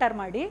ಎಂಟರ್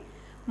ಮಾಡಿ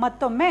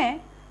ಮತ್ತೊಮ್ಮೆ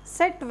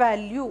ಸೆಟ್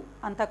ವ್ಯಾಲ್ಯೂ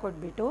ಅಂತ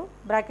ಕೊಟ್ಬಿಟ್ಟು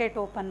ಬ್ರ್ಯಾಕೆಟ್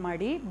ಓಪನ್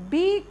ಮಾಡಿ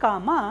ಬಿ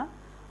ಕಾಮ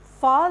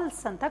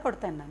ಫಾಲ್ಸ್ ಅಂತ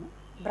ಕೊಡ್ತೇನೆ. ನಾನು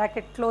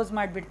ಬ್ರ್ಯಾಕೆಟ್ ಕ್ಲೋಸ್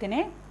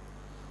ಮಾಡಿಬಿಡ್ತೀನಿ.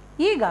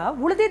 ಈಗ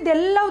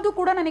ಉಳಿದಿದ್ದೆಲ್ಲವುದು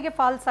ಕೂಡ ನನಗೆ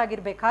ಫಾಲ್ಸ್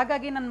ಆಗಿರಬೇಕು.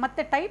 ಹಾಗಾಗಿ ನಾನು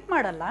ಮತ್ತೆ ಟೈಪ್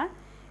ಮಾಡಲ್ಲ,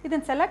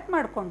 ಇದನ್ನು ಸೆಲೆಕ್ಟ್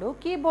ಮಾಡಿಕೊಂಡು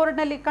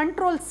ಕೀಬೋರ್ಡ್ನಲ್ಲಿ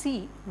ಕಂಟ್ರೋಲ್ ಸಿ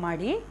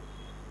ಮಾಡಿ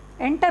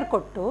ಎಂಟರ್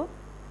ಕೊಟ್ಟು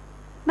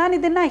ನಾನು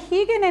ಇದನ್ನು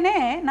ಹೀಗೇನೇ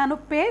ನಾನು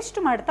ಪೇಸ್ಟ್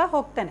ಮಾಡ್ತಾ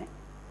ಹೋಗ್ತೇನೆ.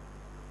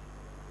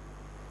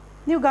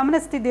 ನೀವು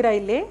ಗಮನಿಸ್ತಿದ್ದೀರಾ,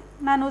 ಇಲ್ಲಿ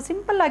ನಾನು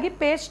ಸಿಂಪಲ್ಲಾಗಿ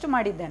ಪೇಸ್ಟ್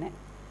ಮಾಡಿದ್ದೇನೆ.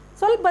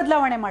 ಸ್ವಲ್ಪ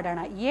ಬದಲಾವಣೆ ಮಾಡೋಣ.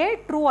 ಎ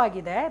ಟ್ರೂ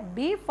ಆಗಿದೆ,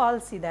 ಬಿ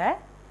ಫಾಲ್ಸ್ ಇದೆ,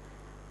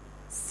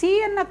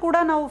 ಸಿಯನ್ನು ಕೂಡ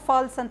ನಾವು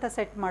ಫಾಲ್ಸ್ ಅಂತ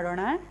ಸೆಟ್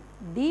ಮಾಡೋಣ,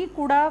 ಡಿ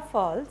ಕೂಡ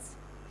ಫಾಲ್ಸ್,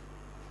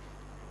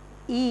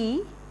 ಇ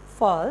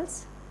ಫಾಲ್ಸ್,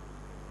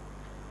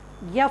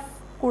 ಎಫ್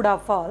ಕೂಡ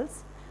ಫಾಲ್ಸ್.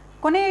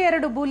 ಕೊನೆಯ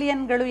ಎರಡು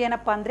ಬೂಲಿಯನ್ಗಳು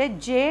ಏನಪ್ಪ ಅಂದರೆ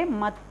ಜೆ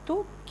ಮತ್ತು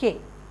ಕೆ.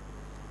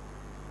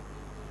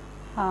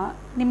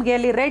 ನಿಮಗೆ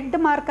ಅಲ್ಲಿ ರೆಡ್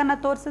ಮಾರ್ಕನ್ನು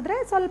ತೋರಿಸಿದ್ರೆ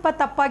ಸ್ವಲ್ಪ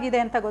ತಪ್ಪಾಗಿದೆ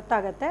ಅಂತ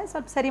ಗೊತ್ತಾಗತ್ತೆ,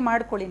 ಸ್ವಲ್ಪ ಸರಿ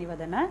ಮಾಡ್ಕೊಳ್ಳಿ ನೀವು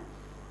ಅದನ್ನು.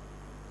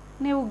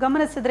 ನೀವು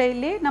ಗಮನಿಸಿದ್ರೆ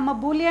ಇಲ್ಲಿ ನಮ್ಮ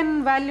ಬೂಲಿಯನ್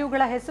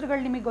ವ್ಯಾಲ್ಯೂಗಳ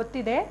ಹೆಸರುಗಳು ನಿಮಗೆ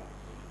ಗೊತ್ತಿದೆ.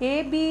 ಎ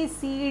ಬಿ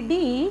ಸಿ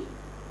ಡಿ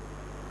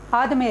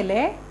ಆದಮೇಲೆ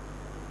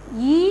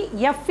ಇ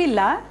ಎಫ್ ಇಲ್ಲ,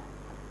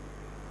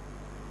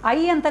 ಐ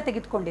ಅಂತ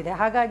ತೆಗೆದುಕೊಂಡಿದೆ.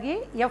 ಹಾಗಾಗಿ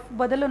ಎಫ್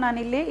ಬದಲು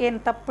ನಾನಿಲ್ಲಿ ಏನು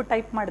ತಪ್ಪು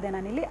ಟೈಪ್ ಮಾಡಿದೆ,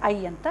 ನಾನಿಲ್ಲಿ ಐ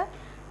ಅಂತ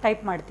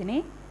ಟೈಪ್ ಮಾಡ್ತೀನಿ.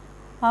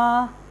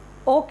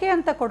 ಓಕೆ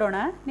ಅಂತ ಕೊಡೋಣ.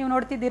 ನೀವು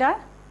ನೋಡ್ತಿದ್ದೀರಾ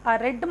ಆ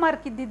ರೆಡ್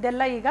ಮಾರ್ಕ್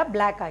ಇದ್ದಿದ್ದೆಲ್ಲ ಈಗ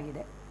ಬ್ಲ್ಯಾಕ್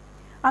ಆಗಿದೆ.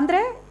 ಅಂದರೆ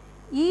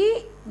ಈ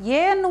ಎ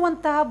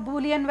ಅನ್ನುವಂತಹ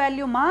ಬೂಲಿಯನ್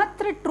ವ್ಯಾಲ್ಯೂ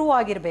ಮಾತ್ರ ಟ್ರೂ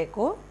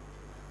ಆಗಿರಬೇಕು,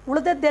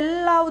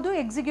 ಉಳಿದದ್ದೆಲ್ಲವುದು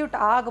ಎಕ್ಸಿಕ್ಯೂಟ್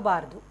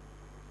ಆಗಬಾರ್ದು,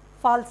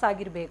 ಫಾಲ್ಸ್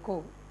ಆಗಿರಬೇಕು.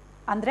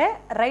 ಅಂದರೆ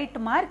ರೈಟ್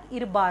ಮಾರ್ಕ್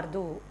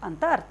ಇರಬಾರ್ದು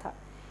ಅಂತ ಅರ್ಥ.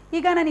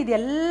 ಈಗ ನಾನು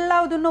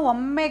ಇದೆಲ್ಲವುದನ್ನು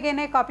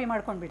ಒಮ್ಮೆಗೇ ಕಾಪಿ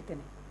ಮಾಡ್ಕೊಂಡು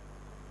ಬಿಡ್ತೀನಿ.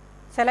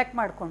 ಸೆಲೆಕ್ಟ್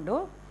ಮಾಡಿಕೊಂಡು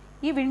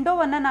ಈ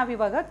ವಿಂಡೋವನ್ನು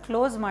ನಾವಿವಾಗ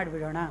ಕ್ಲೋಸ್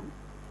ಮಾಡಿಬಿಡೋಣ.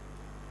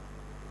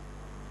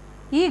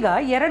 ಈಗ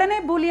ಎರಡನೇ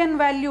ಬೂಲಿಯನ್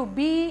ವ್ಯಾಲ್ಯೂ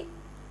ಬಿ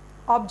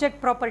ಆಬ್ಜೆಕ್ಟ್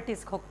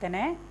ಪ್ರಾಪರ್ಟೀಸ್ಗೆ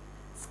ಹೋಗ್ತೇನೆ.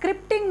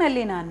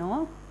 ಸ್ಕ್ರಿಪ್ಟಿಂಗ್ನಲ್ಲಿ ನಾನು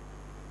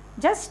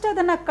ಜಸ್ಟ್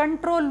ಅದನ್ನು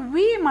ಕಂಟ್ರೋಲ್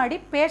ವಿ ಮಾಡಿ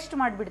ಪೇಸ್ಟ್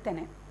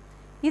ಮಾಡಿಬಿಡ್ತೇನೆ.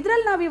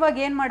 ಇದರಲ್ಲಿ ನಾವಿವಾಗ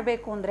ಏನು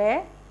ಮಾಡಬೇಕು ಅಂದರೆ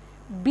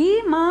ಬಿ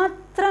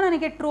ಮಾತ್ರ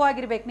ನನಗೆ ಟ್ರೂ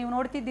ಆಗಿರಬೇಕು. ನೀವು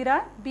ನೋಡ್ತಿದ್ದೀರಾ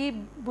ಬಿ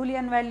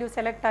ಬೂಲಿಯನ್ ವ್ಯಾಲ್ಯೂ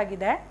ಸೆಲೆಕ್ಟ್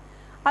ಆಗಿದೆ,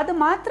 ಅದು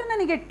ಮಾತ್ರ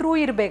ನನಗೆ ಟ್ರೂ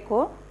ಇರಬೇಕು.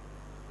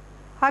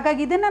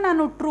 ಹಾಗಾಗಿ ಇದನ್ನು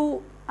ನಾನು ಟ್ರೂ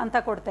ಅಂತ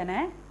ಕೊಡ್ತೇನೆ.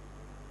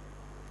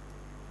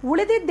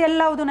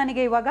 ಉಳಿದಿದ್ದೆಲ್ಲವುದು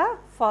ನನಗೆ ಇವಾಗ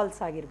ಫಾಲ್ಸ್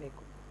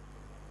ಆಗಿರಬೇಕು.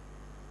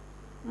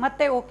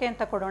 ಮತ್ತೆ ಓಕೆ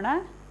ಅಂತ ಕೊಡೋಣ.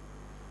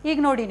 ಈಗ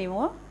ನೋಡಿ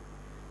ನೀವು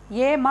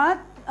ಎ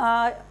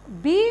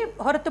ಬಿ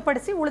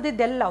ಹೊರತುಪಡಿಸಿ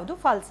ಉಳಿದಿದ್ದೆಲ್ಲವುದು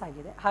ಫಾಲ್ಸ್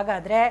ಆಗಿದೆ.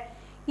 ಹಾಗಾದರೆ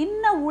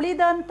ಇನ್ನು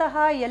ಉಳಿದಂತಹ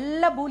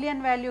ಎಲ್ಲ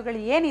ಬೂಲಿಯನ್ ವ್ಯಾಲ್ಯೂಗಳು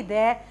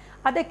ಏನಿದೆ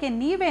ಅದಕ್ಕೆ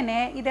ನೀವೇನೇ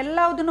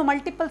ಇದೆಲ್ಲವುದನ್ನು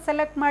ಮಲ್ಟಿಪಲ್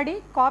ಸೆಲೆಕ್ಟ್ ಮಾಡಿ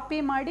ಕಾಪಿ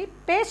ಮಾಡಿ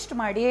ಪೇಸ್ಟ್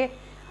ಮಾಡಿ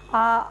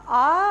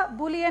ಆ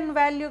ಬೂಲಿಯನ್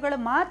ವ್ಯಾಲ್ಯೂಗಳು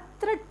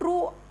ಮಾತ್ರ ಟ್ರೂ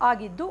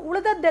ಆಗಿದ್ದು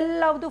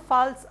ಉಳಿದದ್ದೆಲ್ಲವುದು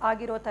ಫಾಲ್ಸ್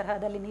ಆಗಿರೋ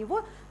ತರಹದಲ್ಲಿ ನೀವು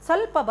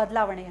ಸ್ವಲ್ಪ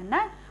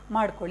ಬದಲಾವಣೆಯನ್ನು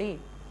ಮಾಡ್ಕೊಳ್ಳಿ.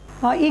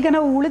 ಈಗ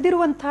ನಾವು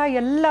ಉಳಿದಿರುವಂಥ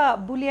ಎಲ್ಲ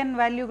ಬೂಲಿಯನ್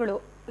ವ್ಯಾಲ್ಯೂಗಳು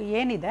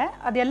ಏನಿದೆ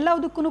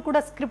ಅದೆಲ್ಲದಕ್ಕೂ ಕೂಡ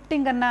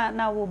ಸ್ಕ್ರಿಪ್ಟಿಂಗನ್ನು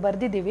ನಾವು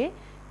ಬರೆದಿದ್ದೀವಿ.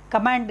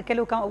 ಕಮ್ಯಾಂಡ್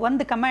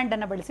ಒಂದು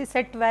ಕಮ್ಯಾಂಡನ್ನು ಬಳಸಿ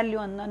ಸೆಟ್ ವ್ಯಾಲ್ಯೂ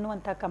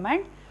ಅನ್ನುವಂಥ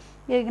ಕಮ್ಯಾಂಡ್.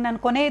 ಈಗ ನಾನು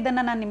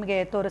ಕೊನೆಯದನ್ನು ನಾನು ನಿಮಗೆ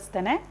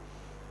ತೋರಿಸ್ತೇನೆ.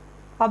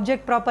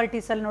 ಆಬ್ಜೆಕ್ಟ್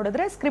ಪ್ರಾಪರ್ಟೀಸಲ್ಲಿ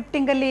ನೋಡಿದ್ರೆ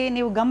ಸ್ಕ್ರಿಪ್ಟಿಂಗಲ್ಲಿ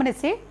ನೀವು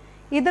ಗಮನಿಸಿ,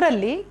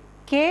 ಇದರಲ್ಲಿ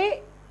ಕೆ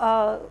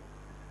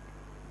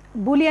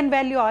ಬೂಲಿಯನ್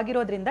ವ್ಯಾಲ್ಯೂ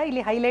ಆಗಿರೋದ್ರಿಂದ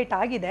ಇಲ್ಲಿ ಹೈಲೈಟ್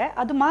ಆಗಿದೆ,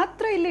 ಅದು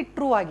ಮಾತ್ರ ಇಲ್ಲಿ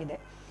ಟ್ರೂ ಆಗಿದೆ,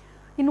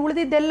 ಇನ್ನು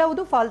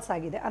ಉಳಿದಿದ್ದೆಲ್ಲವುದು ಫಾಲ್ಸ್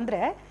ಆಗಿದೆ.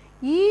 ಅಂದರೆ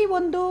ಈ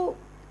ಒಂದು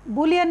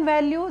ಬೂಲಿಯನ್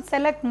ವ್ಯಾಲ್ಯೂ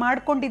ಸೆಲೆಕ್ಟ್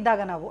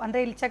ಮಾಡ್ಕೊಂಡಿದ್ದಾಗ ನಾವು, ಅಂದರೆ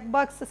ಇಲ್ಲಿ ಚೆಕ್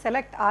ಬಾಕ್ಸ್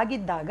ಸೆಲೆಕ್ಟ್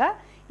ಆಗಿದ್ದಾಗ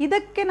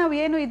ಇದಕ್ಕೆ ನಾವು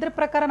ಏನು ಇದ್ರ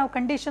ಪ್ರಕಾರ ನಾವು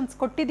ಕಂಡೀಷನ್ಸ್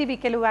ಕೊಟ್ಟಿದ್ದೀವಿ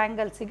ಕೆಲವು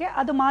ಆ್ಯಂಗಲ್ಸಿಗೆ,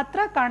 ಅದು ಮಾತ್ರ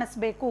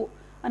ಕಾಣಿಸ್ಬೇಕು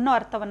ಅನ್ನೋ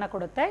ಅರ್ಥವನ್ನು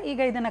ಕೊಡುತ್ತೆ. ಈಗ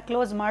ಇದನ್ನು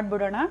ಕ್ಲೋಸ್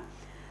ಮಾಡಿಬಿಡೋಣ.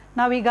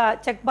 ನಾವೀಗ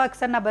ಚೆಕ್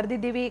ಬಾಕ್ಸನ್ನು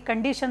ಬರೆದಿದ್ದೀವಿ,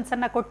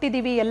 ಕಂಡೀಷನ್ಸನ್ನು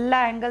ಕೊಟ್ಟಿದ್ದೀವಿ ಎಲ್ಲ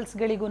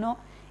ಆ್ಯಂಗಲ್ಸ್ಗಳಿಗೂ.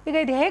 ಈಗ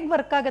ಇದು ಹೇಗೆ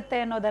ವರ್ಕ್ ಆಗುತ್ತೆ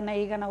ಅನ್ನೋದನ್ನು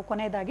ಈಗ ನಾವು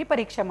ಕೊನೆಯದಾಗಿ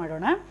ಪರೀಕ್ಷೆ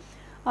ಮಾಡೋಣ.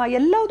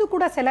 ಎಲ್ಲವೂ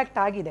ಕೂಡ ಸೆಲೆಕ್ಟ್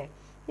ಆಗಿದೆ.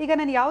 ಈಗ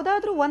ನಾನು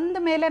ಯಾವುದಾದ್ರೂ ಒಂದು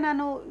ಮೇಲೆ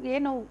ನಾನು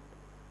ಏನು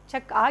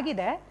ಚೆಕ್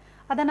ಆಗಿದೆ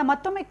ಅದನ್ನು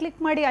ಮತ್ತೊಮ್ಮೆ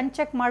ಕ್ಲಿಕ್ ಮಾಡಿ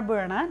ಅನ್ಚೆಕ್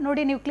ಮಾಡಿಬಿಡೋಣ.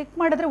 ನೋಡಿ, ನೀವು ಕ್ಲಿಕ್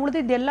ಮಾಡಿದ್ರೆ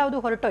ಉಳಿದಿದ್ದು ಎಲ್ಲವುದು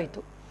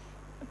ಹೊರಟೋಯ್ತು.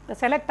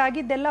 ಸೆಲೆಕ್ಟ್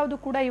ಆಗಿದ್ದೆಲ್ಲವುದು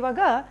ಕೂಡ ಇವಾಗ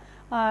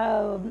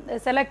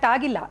ಸೆಲೆಕ್ಟ್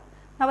ಆಗಿಲ್ಲ,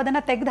 ನಾವು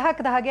ಅದನ್ನು ತೆಗೆದು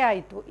ಹಾಕಿದ ಹಾಗೆ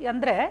ಆಯಿತು.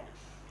 ಅಂದರೆ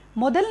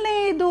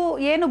ಮೊದಲನೇದು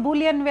ಏನು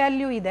ಬೂಲಿಯನ್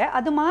ವ್ಯಾಲ್ಯೂ ಇದೆ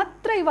ಅದು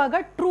ಮಾತ್ರ ಇವಾಗ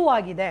ಟ್ರೂ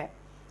ಆಗಿದೆ,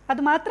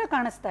 ಅದು ಮಾತ್ರ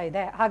ಕಾಣಿಸ್ತಾ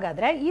ಇದೆ.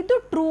 ಹಾಗಾದರೆ ಇದು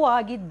ಟ್ರೂ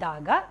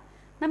ಆಗಿದ್ದಾಗ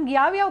ನಮ್ಗೆ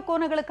ಯಾವ್ಯಾವ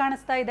ಕೋನಗಳು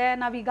ಕಾಣಿಸ್ತಾ ಇದೆ?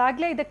 ನಾವು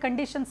ಈಗಾಗಲೇ ಇದಕ್ಕೆ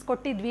ಕಂಡೀಷನ್ಸ್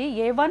ಕೊಟ್ಟಿದ್ವಿ.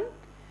 A1,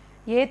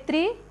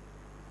 A3,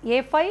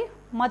 A5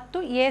 ಮತ್ತು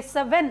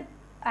A7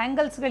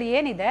 ಆ್ಯಂಗಲ್ಸ್ಗಳು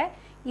ಏನಿದೆ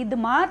ಇದು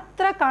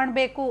ಮಾತ್ರ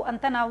ಕಾಣಬೇಕು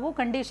ಅಂತ ನಾವು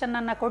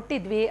ಕಂಡೀಷನನ್ನು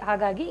ಕೊಟ್ಟಿದ್ವಿ.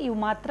 ಹಾಗಾಗಿ ಇವು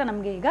ಮಾತ್ರ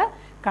ನಮಗೆ ಈಗ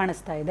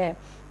ಕಾಣಿಸ್ತಾ ಇದೆ.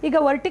 ಈಗ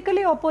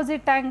ವರ್ಟಿಕಲಿ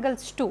ಆಪೋಸಿಟ್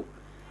ಆ್ಯಂಗಲ್ಸ್ 2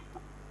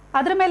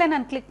 ಅದರ ಮೇಲೆ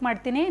ನಾನು ಕ್ಲಿಕ್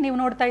ಮಾಡ್ತೀನಿ. ನೀವು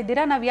ನೋಡ್ತಾ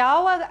ಇದ್ದೀರಾ, ನಾವು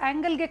ಯಾವ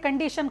ಆ್ಯಂಗಲ್ಗೆ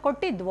ಕಂಡೀಷನ್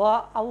ಕೊಟ್ಟಿದ್ವೋ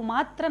ಅವು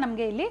ಮಾತ್ರ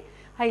ನಮಗೆ ಇಲ್ಲಿ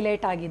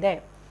ಹೈಲೈಟ್ ಆಗಿದೆ.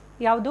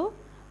 ಯಾವುದು?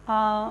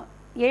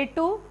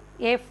 A2,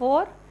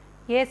 A4,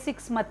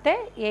 A6 ಮತ್ತು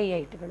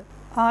A8ಗಳು.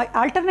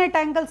 ಆಲ್ಟರ್ನೇಟ್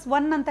ಆ್ಯಂಗಲ್ಸ್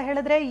 1 ಅಂತ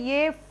ಹೇಳಿದ್ರೆ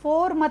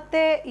A4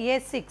 ಮತ್ತು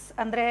A6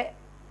 ಅಂದರೆ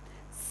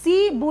ಸಿ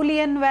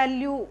ಬೂಲಿಯನ್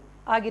ವ್ಯಾಲ್ಯೂ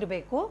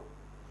ಆಗಿರಬೇಕು.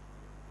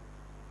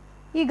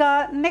 ಈಗ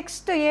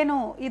ನೆಕ್ಸ್ಟ್ ಏನು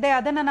ಇದೆ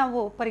ಅದನ್ನು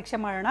ನಾವು ಪರೀಕ್ಷೆ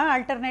ಮಾಡೋಣ.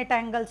 ಆಲ್ಟರ್ನೇಟ್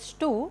ಆ್ಯಂಗಲ್ಸ್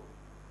 2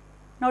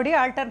 ನೋಡಿ,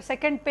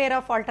 second pair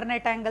of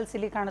alternate angles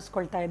ಇಲ್ಲಿ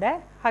ಕಾಣಿಸ್ಕೊಳ್ತಾ ಇದೆ.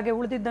 ಹಾಗೆ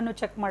ಉಳಿದಿದ್ದನ್ನು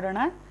ಚೆಕ್ ಮಾಡೋಣ.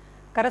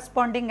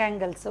 ಕರಸ್ಪಾಂಡಿಂಗ್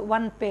ಆ್ಯಂಗಲ್ಸ್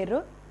 1 ಪೇರು,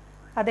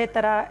 ಅದೇ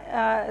ಥರ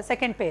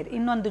ಸೆಕೆಂಡ್ ಪೇರ್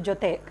ಇನ್ನೊಂದು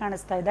ಜೊತೆ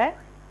ಕಾಣಿಸ್ತಾ ಇದೆ.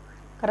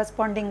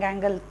 Corresponding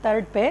angle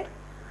 3rd peer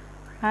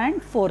and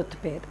 4th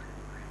peer.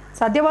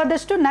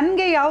 ಸಾಧ್ಯವಾದಷ್ಟು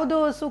ನನಗೆ ಯಾವುದು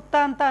ಸೂಕ್ತ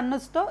ಅಂತ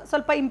ಅನ್ನಿಸ್ತೋ,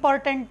 ಸ್ವಲ್ಪ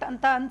ಇಂಪಾರ್ಟೆಂಟ್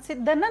ಅಂತ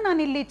ಅನಿಸಿದ್ದನ್ನು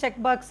ನಾನಿಲ್ಲಿ ಚೆಕ್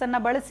ಬಾಕ್ಸನ್ನು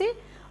ಬಳಸಿ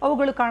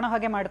ಅವುಗಳು ಕಾಣೋ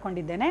ಹಾಗೆ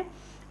ಮಾಡ್ಕೊಂಡಿದ್ದೇನೆ.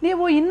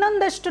 ನೀವು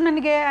ಇನ್ನೊಂದಷ್ಟು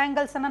ನನಗೆ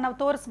ಆ್ಯಂಗಲ್ಸನ್ನು ನಾವು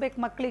ತೋರಿಸ್ಬೇಕು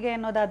ಮಕ್ಕಳಿಗೆ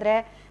ಅನ್ನೋದಾದರೆ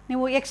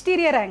ನೀವು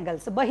ಎಕ್ಸ್ಟೀರಿಯರ್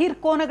ಆ್ಯಂಗಲ್ಸ್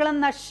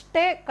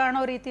ಬಹಿರ್ಕೋನಗಳನ್ನಷ್ಟೇ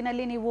ಕಾಣೋ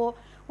ರೀತಿಯಲ್ಲಿ ನೀವು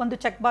ಒಂದು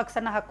ಚೆಕ್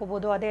ಬಾಕ್ಸನ್ನು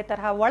ಹಾಕ್ಕೋಬೋದು. ಅದೇ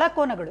ತರಹ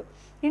ಒಳಕೋನಗಳು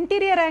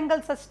ಇಂಟೀರಿಯರ್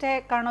ಆ್ಯಂಗಲ್ಸ್ ಅಷ್ಟೇ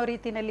ಕಾಣೋ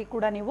ರೀತಿಯಲ್ಲಿ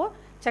ಕೂಡ ನೀವು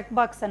ಚೆಕ್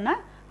ಬಾಕ್ಸನ್ನು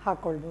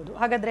ಹಾಕ್ಕೊಳ್ಬೋದು.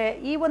 ಹಾಗಾದರೆ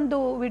ಈ ಒಂದು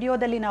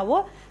ವಿಡಿಯೋದಲ್ಲಿ ನಾವು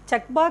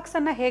ಚೆಕ್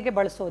ಬಾಕ್ಸನ್ನು ಹೇಗೆ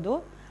ಬಳಸೋದು,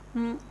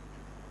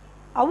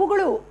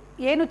 ಅವುಗಳು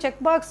ಏನು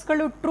ಚೆಕ್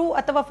ಬಾಕ್ಸ್ಗಳು ಟ್ರೂ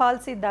ಅಥವಾ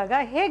ಫಾಲ್ಸ್ ಇದ್ದಾಗ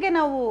ಹೇಗೆ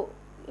ನಾವು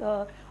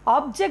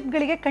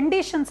ಆಬ್ಜೆಕ್ಟ್ಗಳಿಗೆ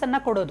ಕಂಡೀಷನ್ಸನ್ನು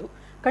ಕೊಡೋದು,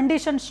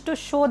 conditions to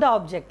show the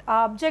object. ಆ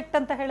ಆಬ್ಜೆಕ್ಟ್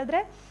ಅಂತ ಹೇಳಿದ್ರೆ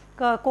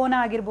ಕೋನ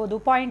ಆಗಿರ್ಬೋದು,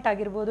 ಪಾಯಿಂಟ್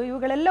ಆಗಿರ್ಬೋದು,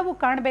 ಇವುಗಳೆಲ್ಲವೂ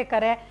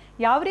ಕಾಣಬೇಕಾದ್ರೆ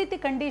ಯಾವ ರೀತಿ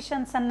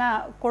ಕಂಡೀಷನ್ಸನ್ನು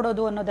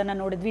ಕೊಡೋದು ಅನ್ನೋದನ್ನು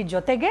ನೋಡಿದ್ವಿ.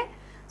 ಜೊತೆಗೆ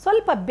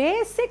ಸ್ವಲ್ಪ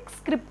ಬೇಸಿಕ್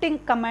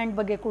ಸ್ಕ್ರಿಪ್ಟಿಂಗ್ ಕಮ್ಯಾಂಡ್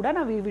ಬಗ್ಗೆ ಕೂಡ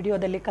ನಾವು ಈ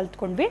ವಿಡಿಯೋದಲ್ಲಿ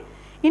ಕಲ್ತ್ಕೊಂಡ್ವಿ.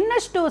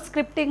 ಇನ್ನಷ್ಟು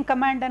ಸ್ಕ್ರಿಪ್ಟಿಂಗ್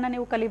ಕಮ್ಯಾಂಡನ್ನು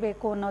ನೀವು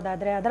ಕಲಿಬೇಕು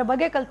ಅನ್ನೋದಾದರೆ, ಅದರ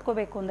ಬಗ್ಗೆ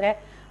ಕಲ್ತ್ಕೋಬೇಕು ಅಂದರೆ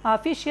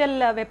ಅಫಿಷಿಯಲ್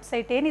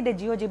ವೆಬ್ಸೈಟ್ ಏನಿದೆ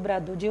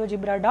ಜಿಯೋಜಿಬ್ರಾದು,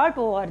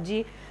 geogebra.org,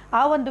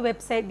 ಆ ಒಂದು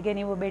ವೆಬ್ಸೈಟ್ಗೆ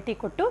ನೀವು ಭೇಟಿ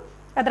ಕೊಟ್ಟು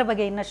ಅದರ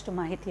ಬಗ್ಗೆ ಇನ್ನಷ್ಟು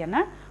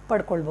ಮಾಹಿತಿಯನ್ನು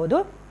ಪಡ್ಕೊಳ್ಬೋದು.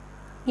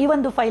 ಈ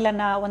ಒಂದು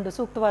ಫೈಲನ್ನು ಒಂದು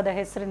ಸೂಕ್ತವಾದ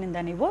ಹೆಸರಿನಿಂದ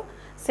ನೀವು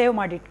ಸೇವ್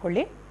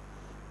ಮಾಡಿಟ್ಕೊಳ್ಳಿ.